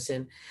in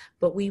person,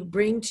 but we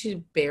bring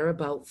to bear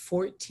about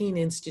 14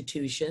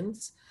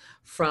 institutions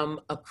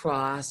from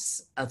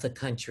across the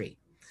country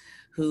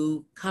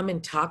who come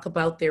and talk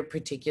about their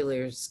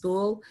particular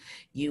school.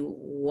 You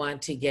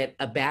want to get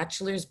a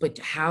bachelor's, but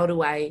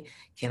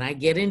can I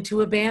get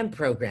into a band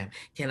program?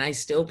 Can I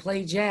still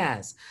play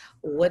jazz?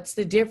 What's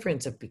the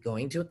difference of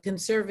going to a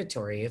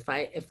conservatory if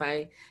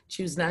I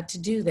choose not to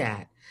do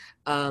that?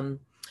 You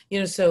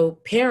know, so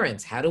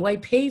parents, how do I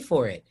pay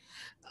for it?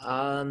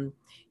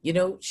 You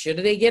know, should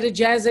they get a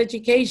jazz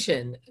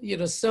education? You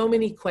know, so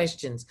many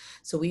questions.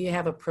 So we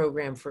have a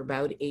program for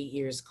about 8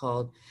 years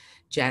called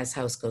Jazz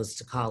House Goes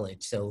to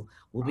College. So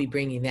we'll be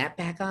bringing that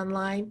back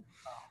online.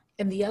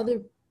 And the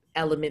other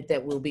element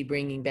that we'll be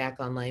bringing back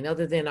online,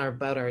 other than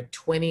about our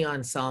 20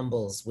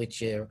 ensembles,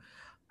 which are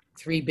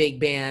 3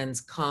 big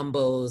bands,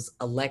 combos,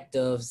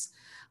 electives,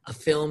 a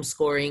film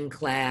scoring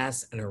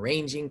class, an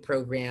arranging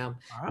program,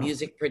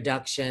 music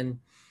production.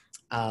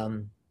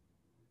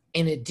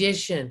 In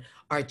addition,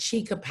 our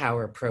Chica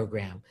Power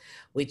program,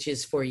 which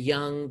is for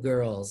young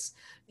girls.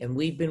 And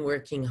we've been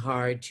working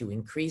hard to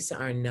increase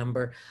our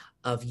number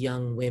of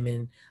young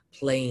women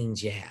playing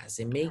jazz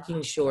and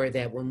making sure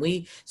that when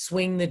we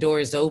swing the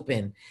doors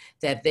open,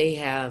 that they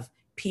have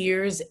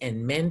peers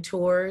and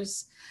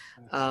mentors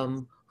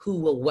who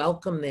will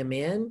welcome them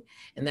in.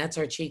 And that's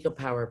our Chica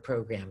Power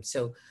program.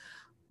 So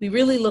we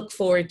really look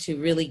forward to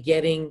really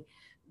getting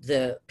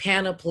the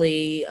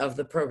panoply of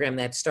the program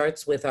that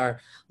starts with our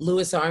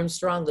Louis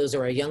Armstrong, those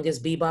are our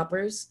youngest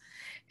beboppers,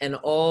 and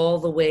all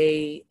the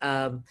way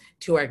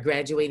to our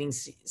graduating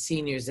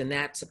seniors, and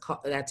that's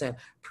a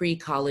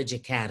pre-college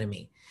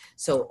academy.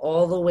 So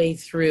all the way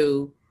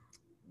through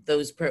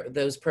those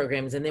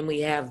programs, and then we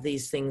have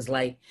these things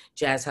like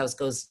Jazz House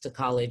Goes to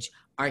College,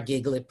 our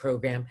Giglet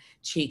program,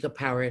 Chica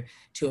Power,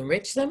 to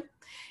enrich them.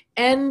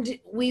 And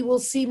we will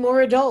see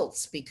more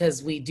adults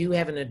because we do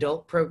have an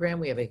adult program.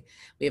 We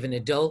have an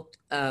adult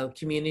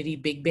community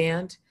big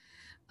band,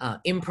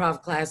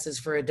 improv classes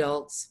for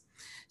adults.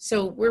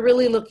 So we're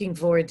really looking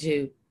forward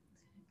to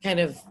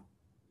kind of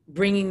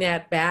bringing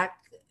that back.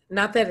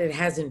 Not that it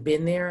hasn't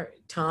been there,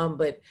 Tom,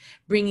 but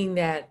bringing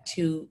that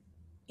to,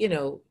 you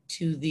know,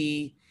 to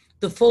the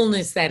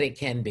fullness that it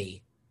can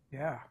be.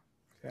 Yeah.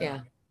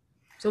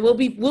 So we'll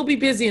be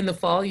busy in the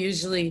fall.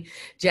 Usually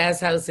Jazz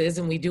House is,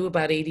 and we do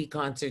about 80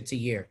 concerts a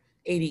year,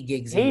 80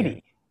 gigs a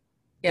year.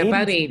 Yeah, 80.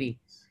 About 80.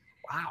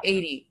 Wow.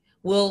 80.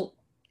 We'll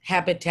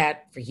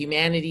Habitat for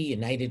Humanity,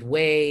 United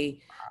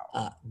Way,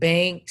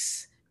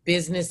 banks,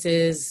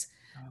 businesses,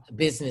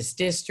 business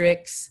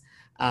districts,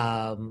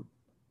 other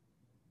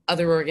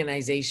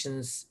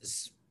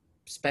organizations,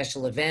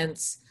 special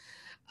events.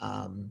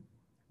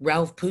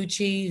 Ralph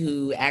Pucci,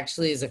 who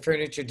actually is a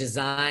furniture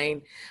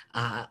design,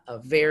 a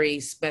very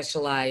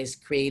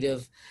specialized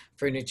creative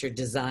furniture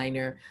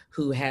designer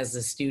who has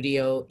a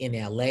studio in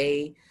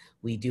LA.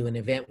 We do an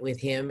event with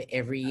him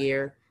every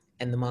year,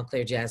 and the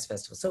Montclair Jazz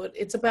Festival. So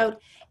it's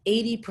about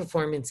 80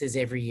 performances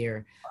every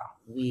year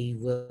we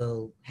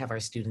will have our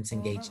students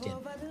engaged in.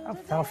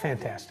 Oh,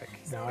 fantastic.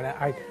 You know,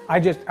 and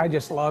I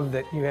just love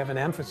that you have an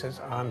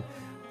emphasis on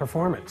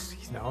performance,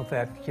 you know,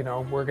 that, you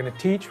know, we're going to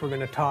teach, we're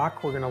going to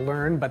talk, we're going to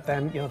learn, but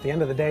then, you know, at the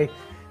end of the day,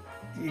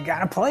 you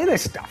got to play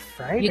this stuff,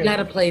 right? You got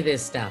to play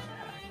this stuff.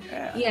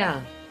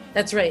 Yeah,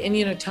 that's right. And,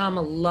 you know, Tom,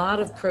 a lot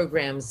of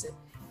programs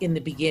in the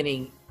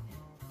beginning,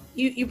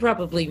 you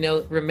probably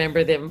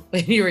remember them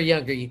when you were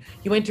younger. You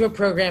went to a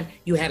program,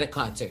 you had a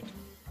concert.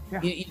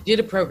 Yeah. You did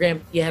a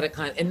program, you had a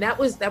concert, and that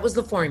was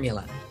the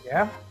formula.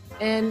 Yeah.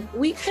 And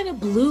we kind of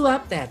blew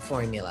up that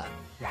formula.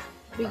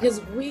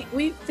 Because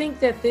we think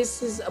that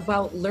this is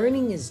about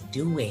learning is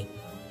doing.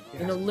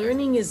 Yes. You know,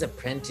 learning is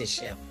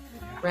apprenticeship,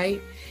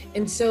 right?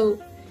 And so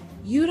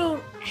you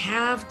don't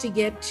have to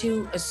get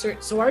to a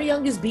certain, so our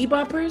youngest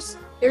beboppers,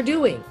 they're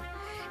doing.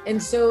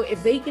 And so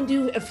if they can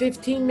do a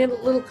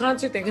 15-minute little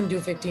concert, they're going to do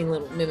a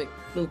 15-minute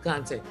little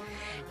concert.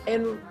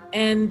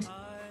 And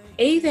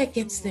that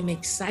gets them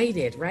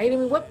excited, right? I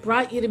mean, what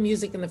brought you to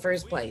music in the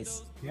first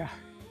place? Yeah.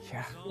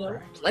 You know,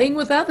 playing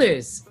with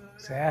others.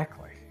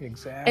 Exactly.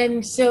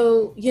 And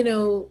so, you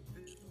know,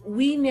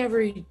 we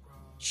never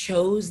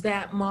chose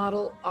that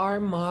model. Our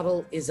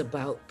model is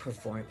about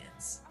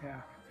performance.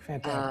 Yeah,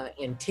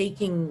 Fantastic. and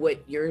taking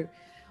what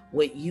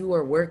you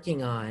are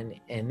working on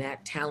and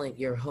that talent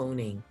you're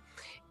honing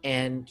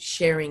and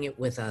sharing it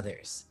with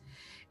others.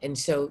 And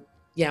so,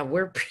 yeah,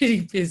 we're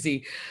pretty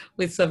busy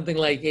with something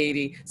like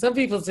 80. Some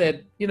people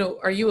said,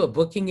 are you a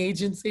booking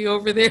agency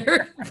over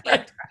there?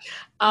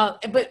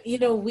 but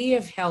we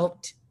have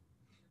helped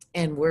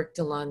and worked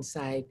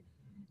alongside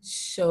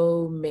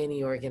so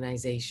many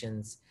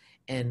organizations,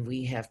 and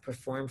we have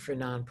performed for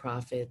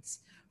nonprofits,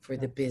 for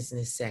the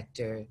business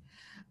sector,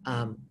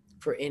 um,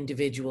 for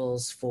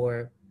individuals,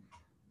 for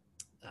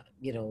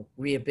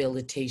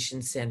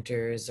rehabilitation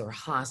centers or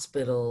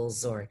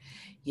hospitals or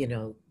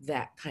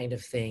that kind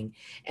of thing.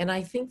 And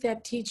I think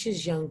that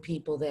teaches young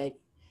people that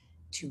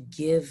to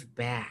give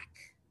back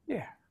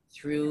Yeah.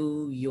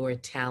 through your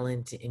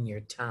talent and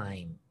your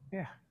time.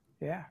 Yeah.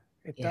 Yeah.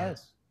 It Yeah,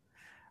 does.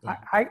 yeah,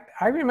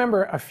 I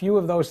remember a few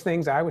of those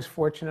things I was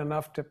fortunate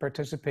enough to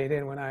participate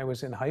in when I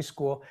was in high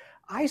school.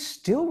 I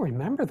still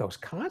remember those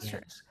yeah,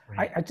 concerts.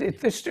 right.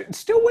 It's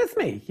still with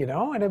me,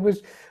 and it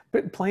was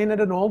playing at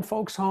an old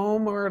folks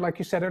home or like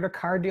you said, at a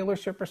car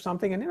dealership or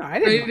something. And, I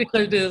didn't know.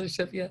 Radio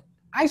dealership, yeah.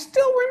 I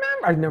still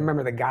remember. I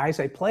remember the guys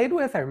I played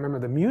with. I remember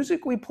the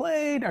music we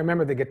played. I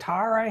remember the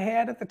guitar I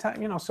had at the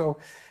time, so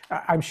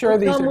I'm sure Well,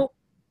 these Tom, are.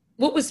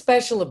 what was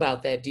special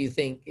about that, do you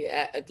think,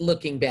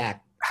 looking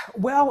back?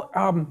 Well,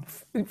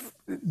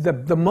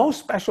 the most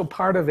special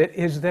part of it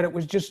is that it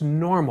was just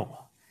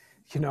normal,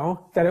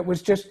 that it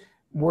was just,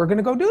 we're going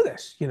to go do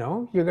this, you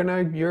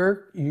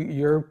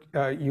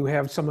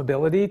have some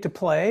ability to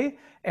play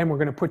and we're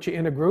going to put you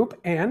in a group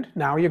and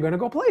now you're going to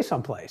go play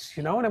someplace,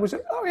 and it was,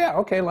 oh yeah,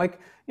 okay, like,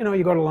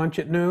 you go to lunch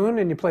at noon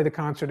and you play the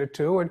concert at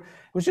 2, and it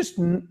was just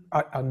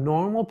a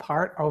normal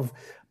part of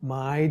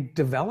my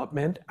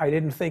development. I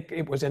didn't think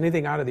it was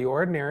anything out of the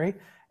ordinary.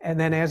 And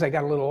then as I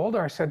got a little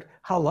older, I said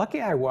how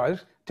lucky I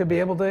was to be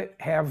able to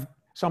have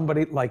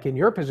somebody like in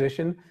your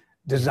position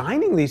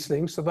designing these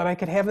things so that I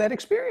could have that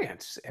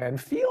experience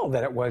and feel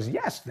that it was,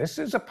 yes, this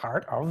is a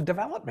part of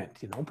development,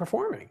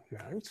 performing.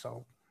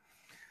 So.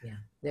 Yeah,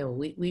 no,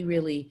 we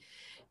really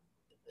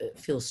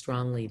feel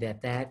strongly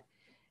that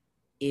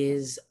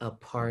is a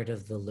part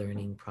of the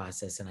learning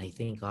process. And I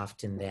think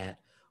often that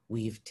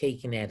we've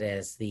taken it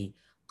as the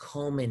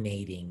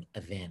culminating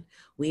event.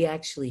 We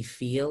actually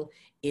feel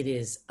it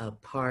is a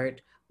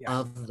part Yes.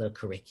 of the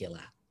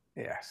curricula.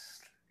 Yes.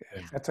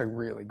 Yeah. That's a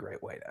really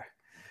great way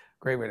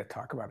to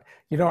talk about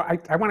it.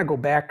 I want to go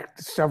back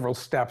several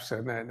steps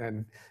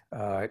and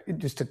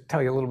just to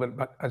tell you a little bit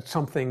about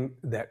something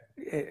that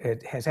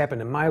it has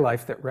happened in my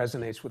life that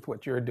resonates with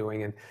what you're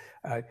doing.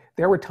 And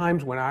there were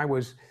times when I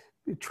was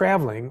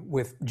traveling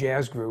with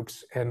jazz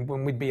groups, and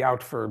when we'd be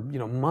out for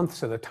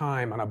months at a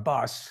time on a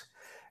bus,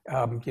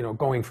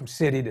 going from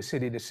city to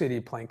city to city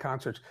playing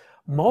concerts.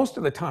 Most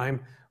of the time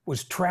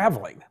was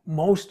traveling.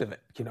 Most of it,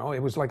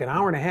 it was like an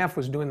hour and a half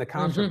was doing the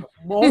concert, but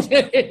most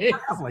of it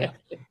was traveling.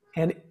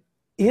 And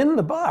in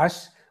the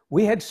bus,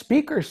 we had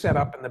speakers set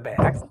up in the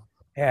back.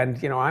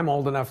 And, I'm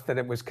old enough that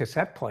it was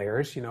cassette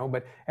players,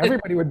 but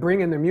everybody would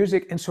bring in their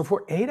music. And so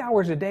for 8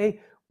 hours a day,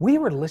 we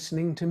were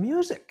listening to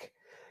music.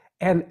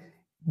 And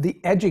the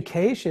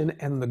education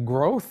and the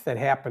growth that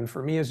happened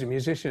for me as a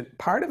musician,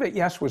 part of it,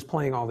 yes, was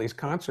playing all these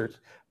concerts,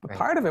 but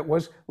part of it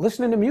was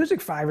listening to music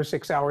 5 or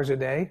 6 hours a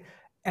day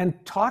and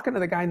talking to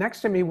the guy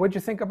next to me. What'd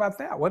you think about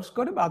that? What's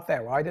good about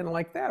that? Well, I didn't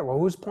like that. Well,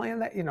 who's playing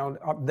that?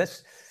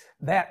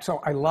 That.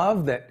 So I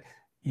love that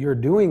you're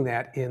doing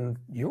that in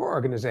your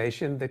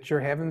organization, that you're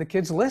having the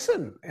kids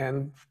listen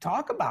and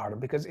talk about it,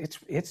 because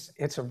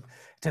it's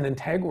an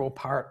integral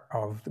part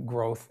of the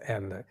growth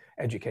and the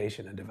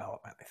education and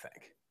development, I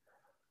think.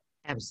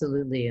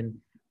 Absolutely. And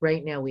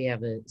right now we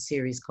have a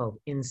series called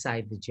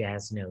Inside the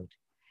Jazz Note.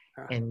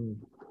 And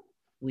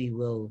we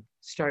will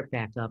start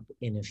back up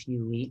in a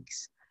few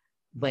weeks.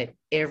 But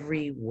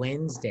every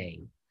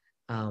Wednesday,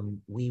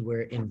 we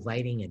were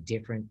inviting a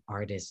different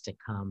artist to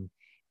come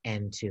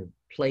and to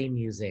play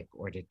music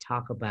or to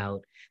talk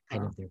about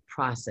kind of their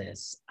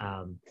process,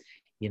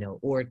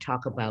 or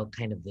talk about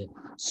kind of the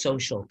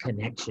social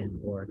connection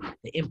or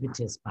the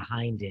impetus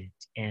behind it.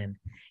 And,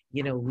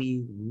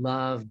 we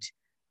loved,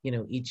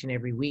 each and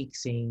every week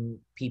seeing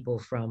people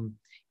from,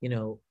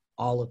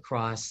 all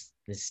across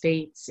the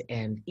States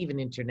and even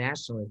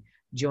internationally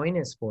join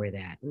us for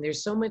that. And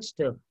there's so much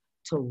to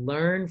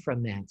learn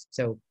from that.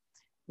 So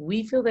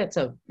we feel that's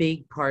a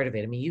big part of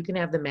it. I mean, you can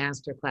have the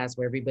master class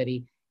where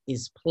everybody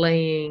is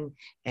playing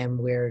and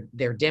where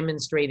they're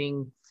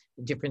demonstrating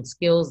different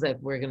skills that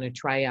we're going to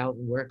try out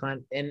and work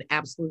on. And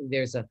absolutely,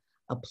 there's a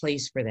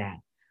place for that.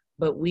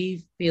 But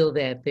we feel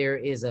that there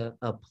is a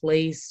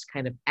place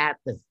kind of at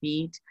the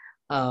feet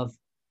of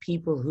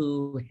people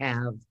who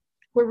are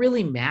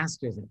really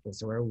masters at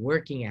this or are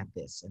working at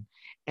this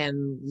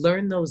and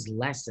learn those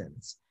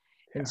lessons.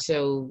 And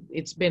so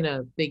it's been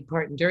a big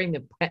part. And during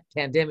the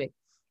pandemic,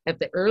 at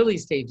the early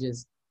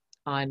stages,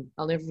 I'll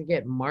never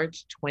forget,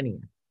 March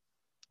 20th,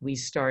 we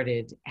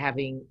started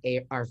having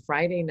our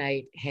Friday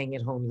night hang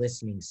at home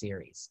listening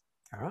series.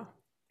 Oh.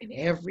 And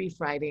every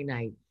Friday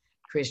night,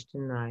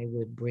 Christian and I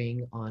would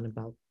bring on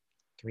about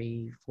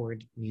three, four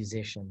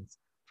musicians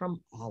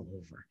from all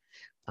over,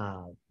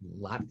 a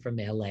lot from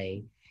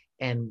LA,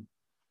 and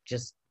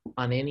just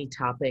on any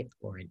topic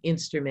or an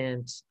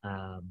instrument,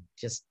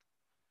 just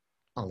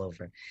all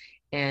over.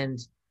 And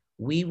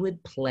we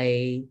would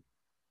play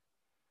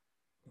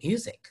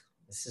music.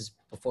 This is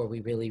before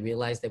we really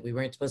realized that we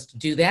weren't supposed to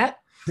do that.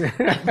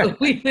 But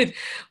we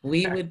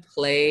would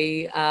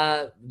play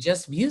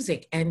just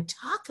music and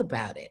talk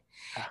about it.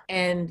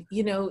 And,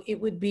 it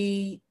would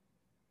be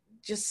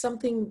just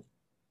something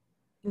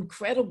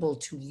incredible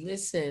to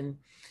listen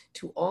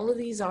to all of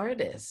these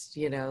artists,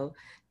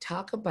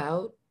 talk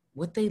about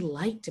what they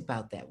liked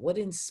about that, what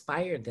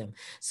inspired them.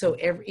 So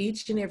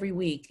each and every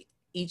week,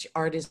 each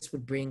artist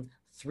would bring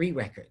 3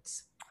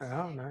 records.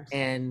 Oh, nice.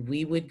 And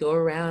we would go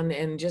around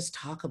and just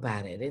talk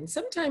about it. And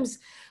sometimes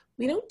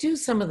we don't do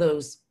some of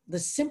the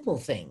simple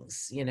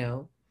things,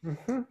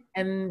 Mm-hmm.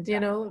 And,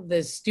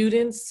 the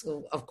students,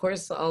 of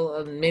course,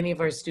 many of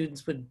our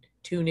students would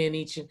tune in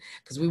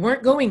because we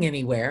weren't going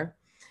anywhere,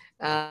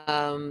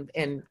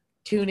 and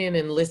tune in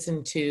and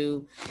listen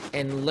to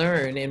and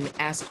learn and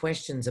ask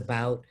questions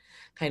about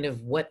kind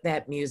of what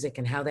that music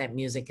and how that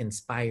music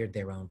inspired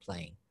their own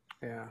playing.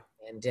 Yeah.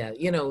 And,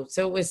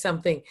 so it was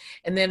something.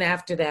 And then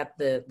after that,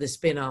 the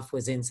spin-off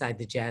was Inside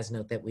the Jazz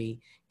Note that we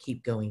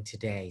keep going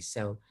today.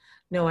 So,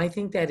 no, I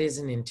think that is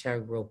an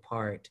integral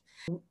part.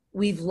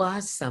 We've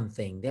lost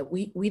something that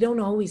we don't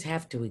always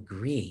have to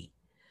agree,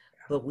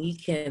 but we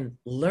can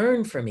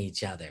learn from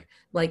each other.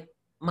 Like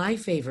my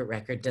favorite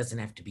record doesn't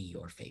have to be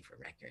your favorite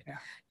record,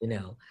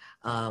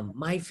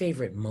 my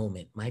favorite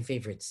moment, my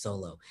favorite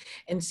solo.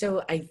 And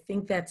so I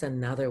think that's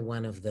another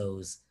one of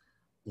those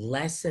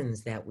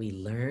lessons that we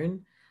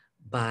learn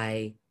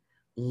by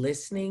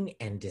listening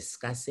and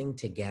discussing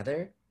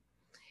together.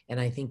 And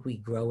I think we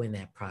grow in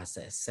that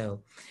process.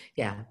 So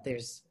yeah,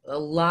 there's a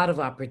lot of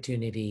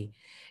opportunity.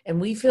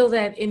 And we feel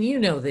that, and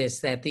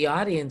that the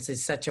audience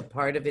is such a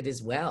part of it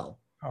as well.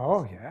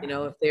 Oh yeah.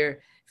 If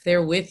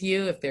they're with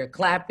you, if they're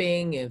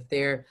clapping, if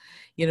they're,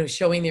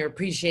 showing their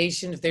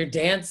appreciation, if they're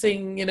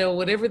dancing,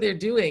 whatever they're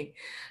doing,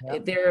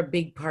 they're a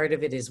big part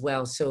of it as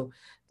well. So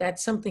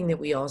that's something that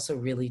we also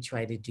really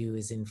try to do,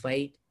 is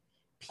invite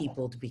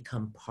people to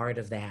become part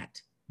of that.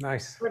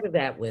 Nice. Part of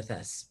that with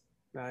us.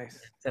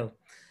 Nice. So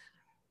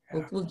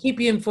we'll keep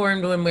you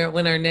informed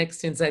when our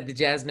next Inside the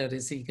Jazz Note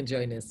is, so you can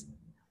join us.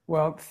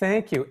 Well,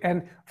 thank you.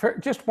 And for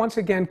just once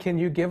again, can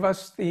you give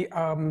us the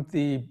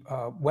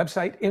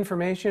website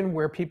information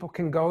where people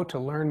can go to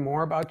learn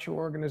more about your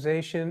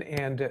organization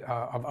and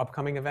of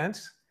upcoming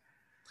events?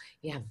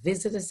 Yeah,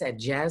 visit us at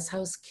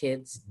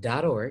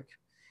jazzhousekids.org.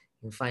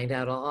 You can find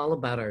out all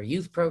about our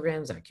youth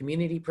programs, our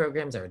community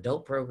programs, our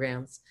adult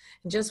programs,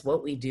 and just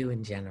what we do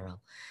in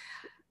general.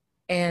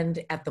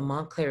 And at the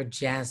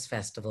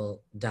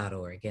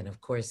montclairjazzfestival.org. And of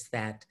course,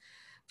 that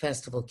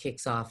festival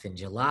kicks off in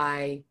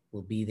July.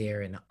 We'll be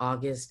there in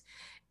August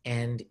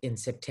and in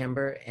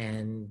September,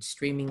 and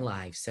streaming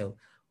live. So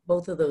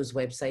both of those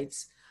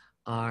websites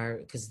are,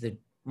 because the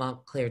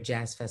Montclair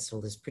Jazz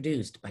Festival is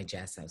produced by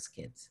Jazz House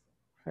Kids.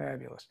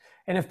 Fabulous.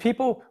 And if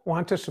people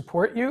want to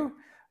support you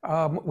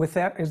with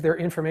that, is there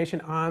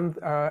information on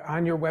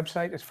your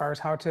website as far as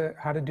how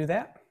to do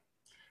that?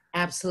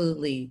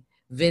 Absolutely.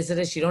 Visit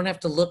us. You don't have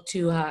to look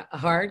too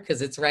hard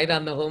because it's right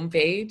on the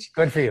homepage.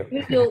 Good for you.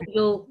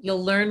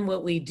 You'll learn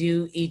what we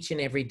do each and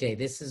every day.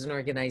 This is an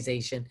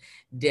organization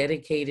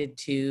dedicated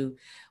to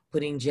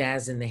putting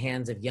jazz in the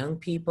hands of young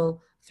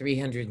people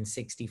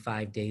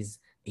 365 days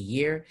a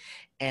year,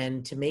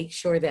 and to make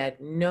sure that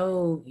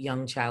no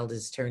young child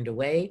is turned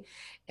away.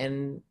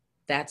 And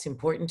that's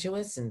important to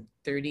us. And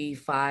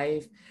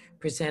 35%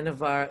 of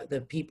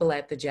the people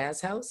at the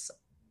Jazz House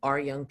are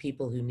young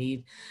people who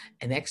need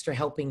an extra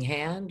helping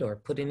hand, or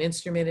put an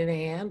instrument in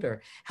a hand,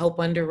 or help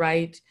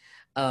underwrite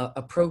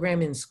a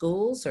program in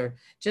schools, or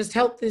just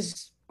help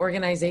this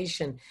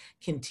organization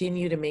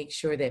continue to make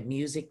sure that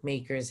music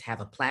makers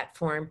have a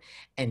platform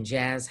and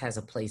jazz has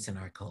a place in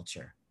our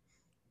culture.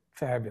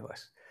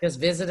 Fabulous. Just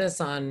visit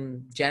us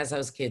on Jazz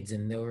House Kids,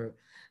 and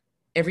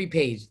every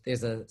page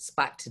there's a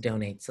spot to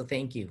donate. So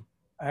thank you.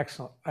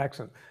 Excellent.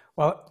 Excellent.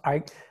 Well,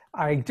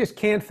 I just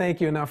can't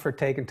thank you enough for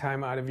taking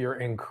time out of your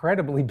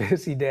incredibly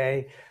busy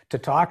day to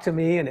talk to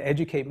me and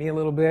educate me a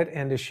little bit,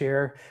 and to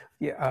share,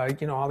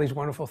 all these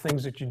wonderful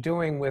things that you're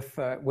doing with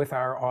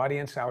our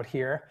audience out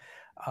here.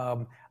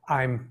 I'm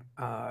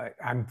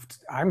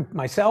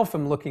myself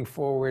am looking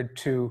forward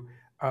to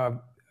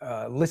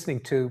listening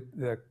to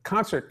the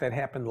concert that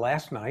happened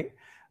last night,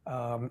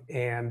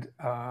 and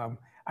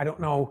I don't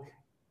know.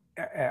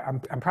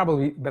 I'm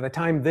probably, by the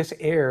time this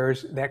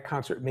airs, that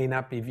concert may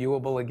not be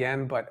viewable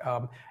again, but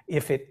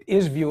if it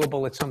is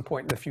viewable at some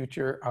point in the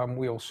future,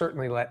 we'll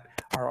certainly let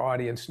our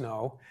audience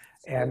know.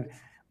 And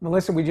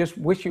Melissa, we just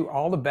wish you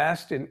all the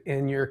best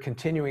in your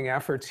continuing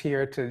efforts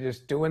here to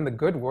just doing the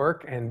good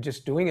work and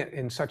just doing it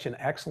in such an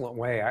excellent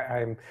way.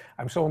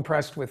 I'm so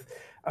impressed with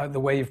the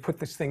way you've put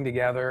this thing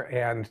together,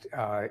 and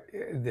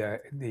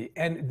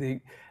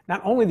the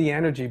not only the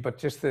energy, but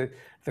just the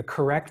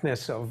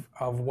correctness of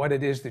what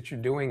it is that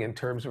you're doing in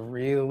terms of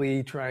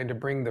really trying to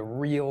bring the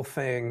real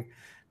thing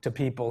to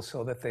people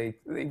so that they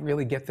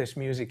really get this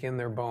music in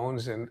their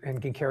bones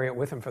and can carry it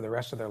with them for the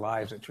rest of their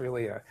lives. It's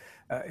really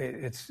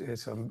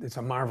it's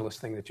a marvelous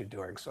thing that you're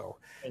doing. So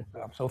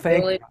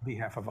thank you on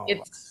behalf of all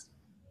of us.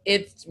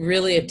 It's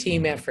really a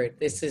team effort.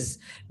 This is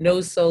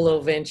no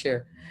solo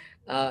venture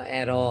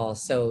at all.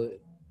 So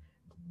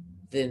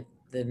the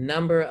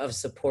number of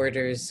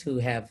supporters who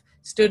have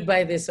stood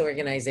by this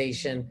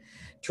organization,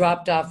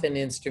 dropped off an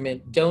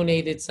instrument,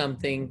 donated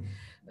something,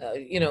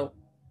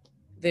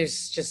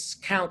 there's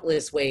just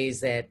countless ways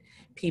that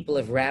people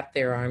have wrapped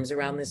their arms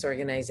around this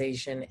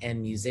organization,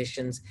 and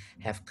musicians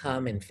have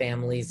come, and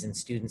families and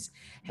students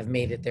have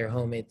made it their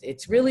home.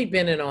 It's really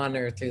been an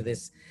honor through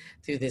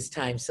this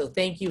time. So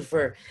thank you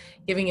for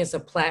giving us a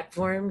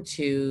platform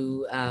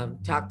to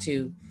talk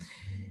to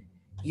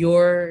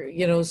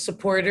your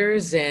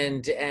supporters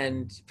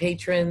and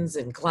patrons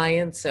and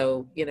clients.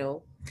 So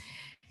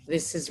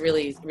this is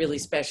really, really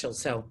special.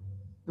 So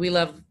we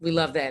love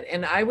that.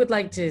 And I would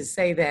like to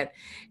say that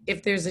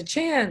if there's a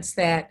chance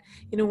that,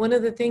 one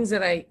of the things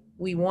that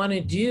we want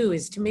to do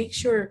is to make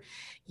sure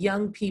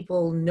young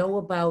people know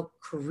about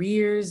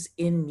careers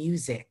in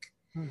music.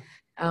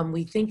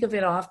 We think of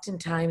it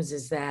oftentimes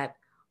as that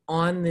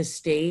on the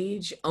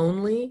stage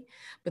only,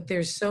 but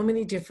there's so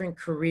many different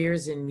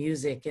careers in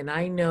music. And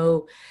I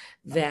know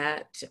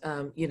that,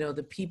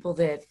 the people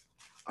that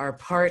are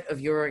part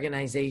of your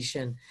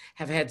organization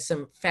have had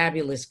some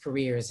fabulous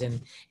careers.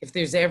 And if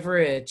there's ever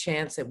a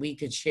chance that we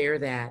could share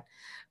that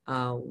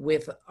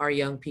with our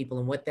young people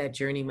and what that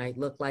journey might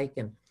look like,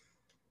 and,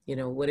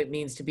 what it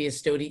means to be a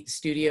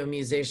studio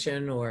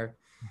musician, or,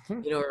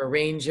 a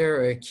arranger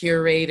or a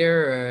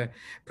curator or a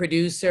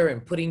producer,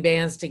 and putting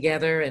bands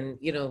together, and,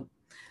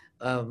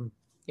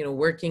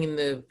 working in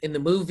the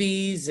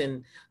movies.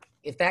 And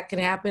if that can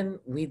happen,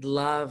 we'd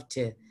love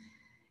to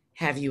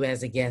have you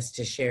as a guest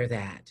to share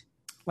that.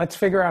 Let's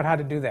figure out how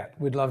to do that.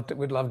 We'd love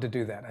to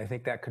do that. I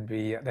think that could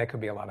be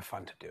a lot of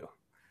fun to do.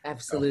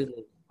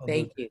 Absolutely. So,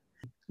 thank you.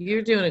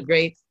 You're doing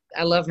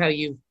I love how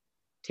you've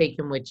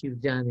taken what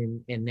you've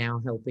done and now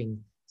helping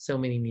so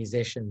many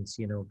musicians,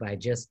 by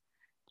just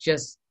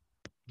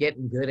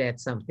getting good at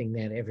something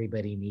that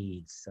everybody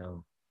needs.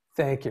 So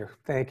thank you.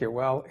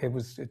 Well,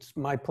 it's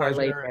my pleasure.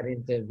 Parlay that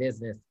into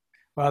business.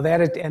 Well,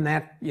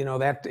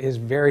 that is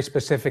very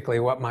specifically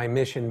what my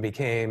mission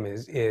became,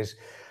 is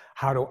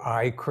how do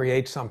I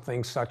create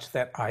something such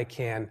that I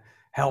can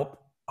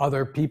help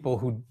other people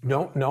who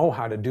don't know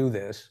how to do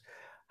this?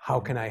 How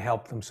can I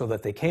help them so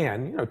that they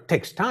can? It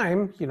takes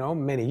time,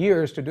 many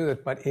years to do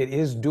it, but it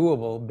is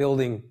doable.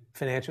 Building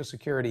financial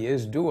security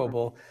is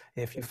doable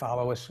if you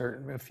follow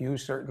a few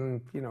certain,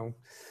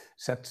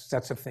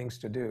 sets of things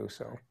to do.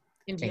 So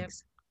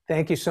thanks.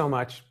 Thank you so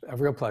much. A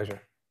real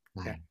pleasure.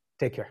 Bye. Okay.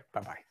 Take care.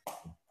 Bye-bye.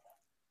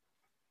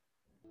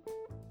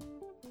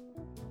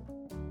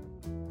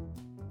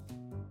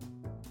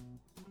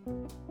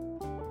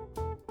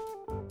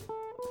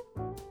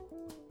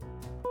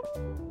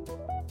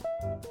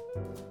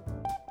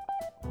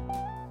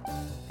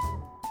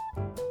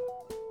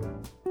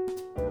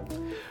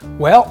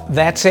 Well,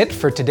 that's it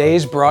for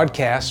today's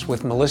broadcast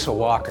with Melissa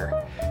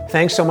Walker.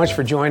 Thanks so much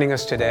for joining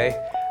us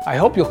today. I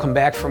hope you'll come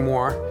back for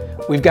more.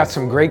 We've got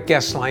some great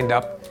guests lined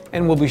up,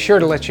 and we'll be sure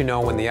to let you know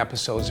when the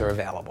episodes are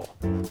available.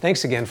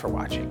 Thanks again for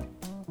watching.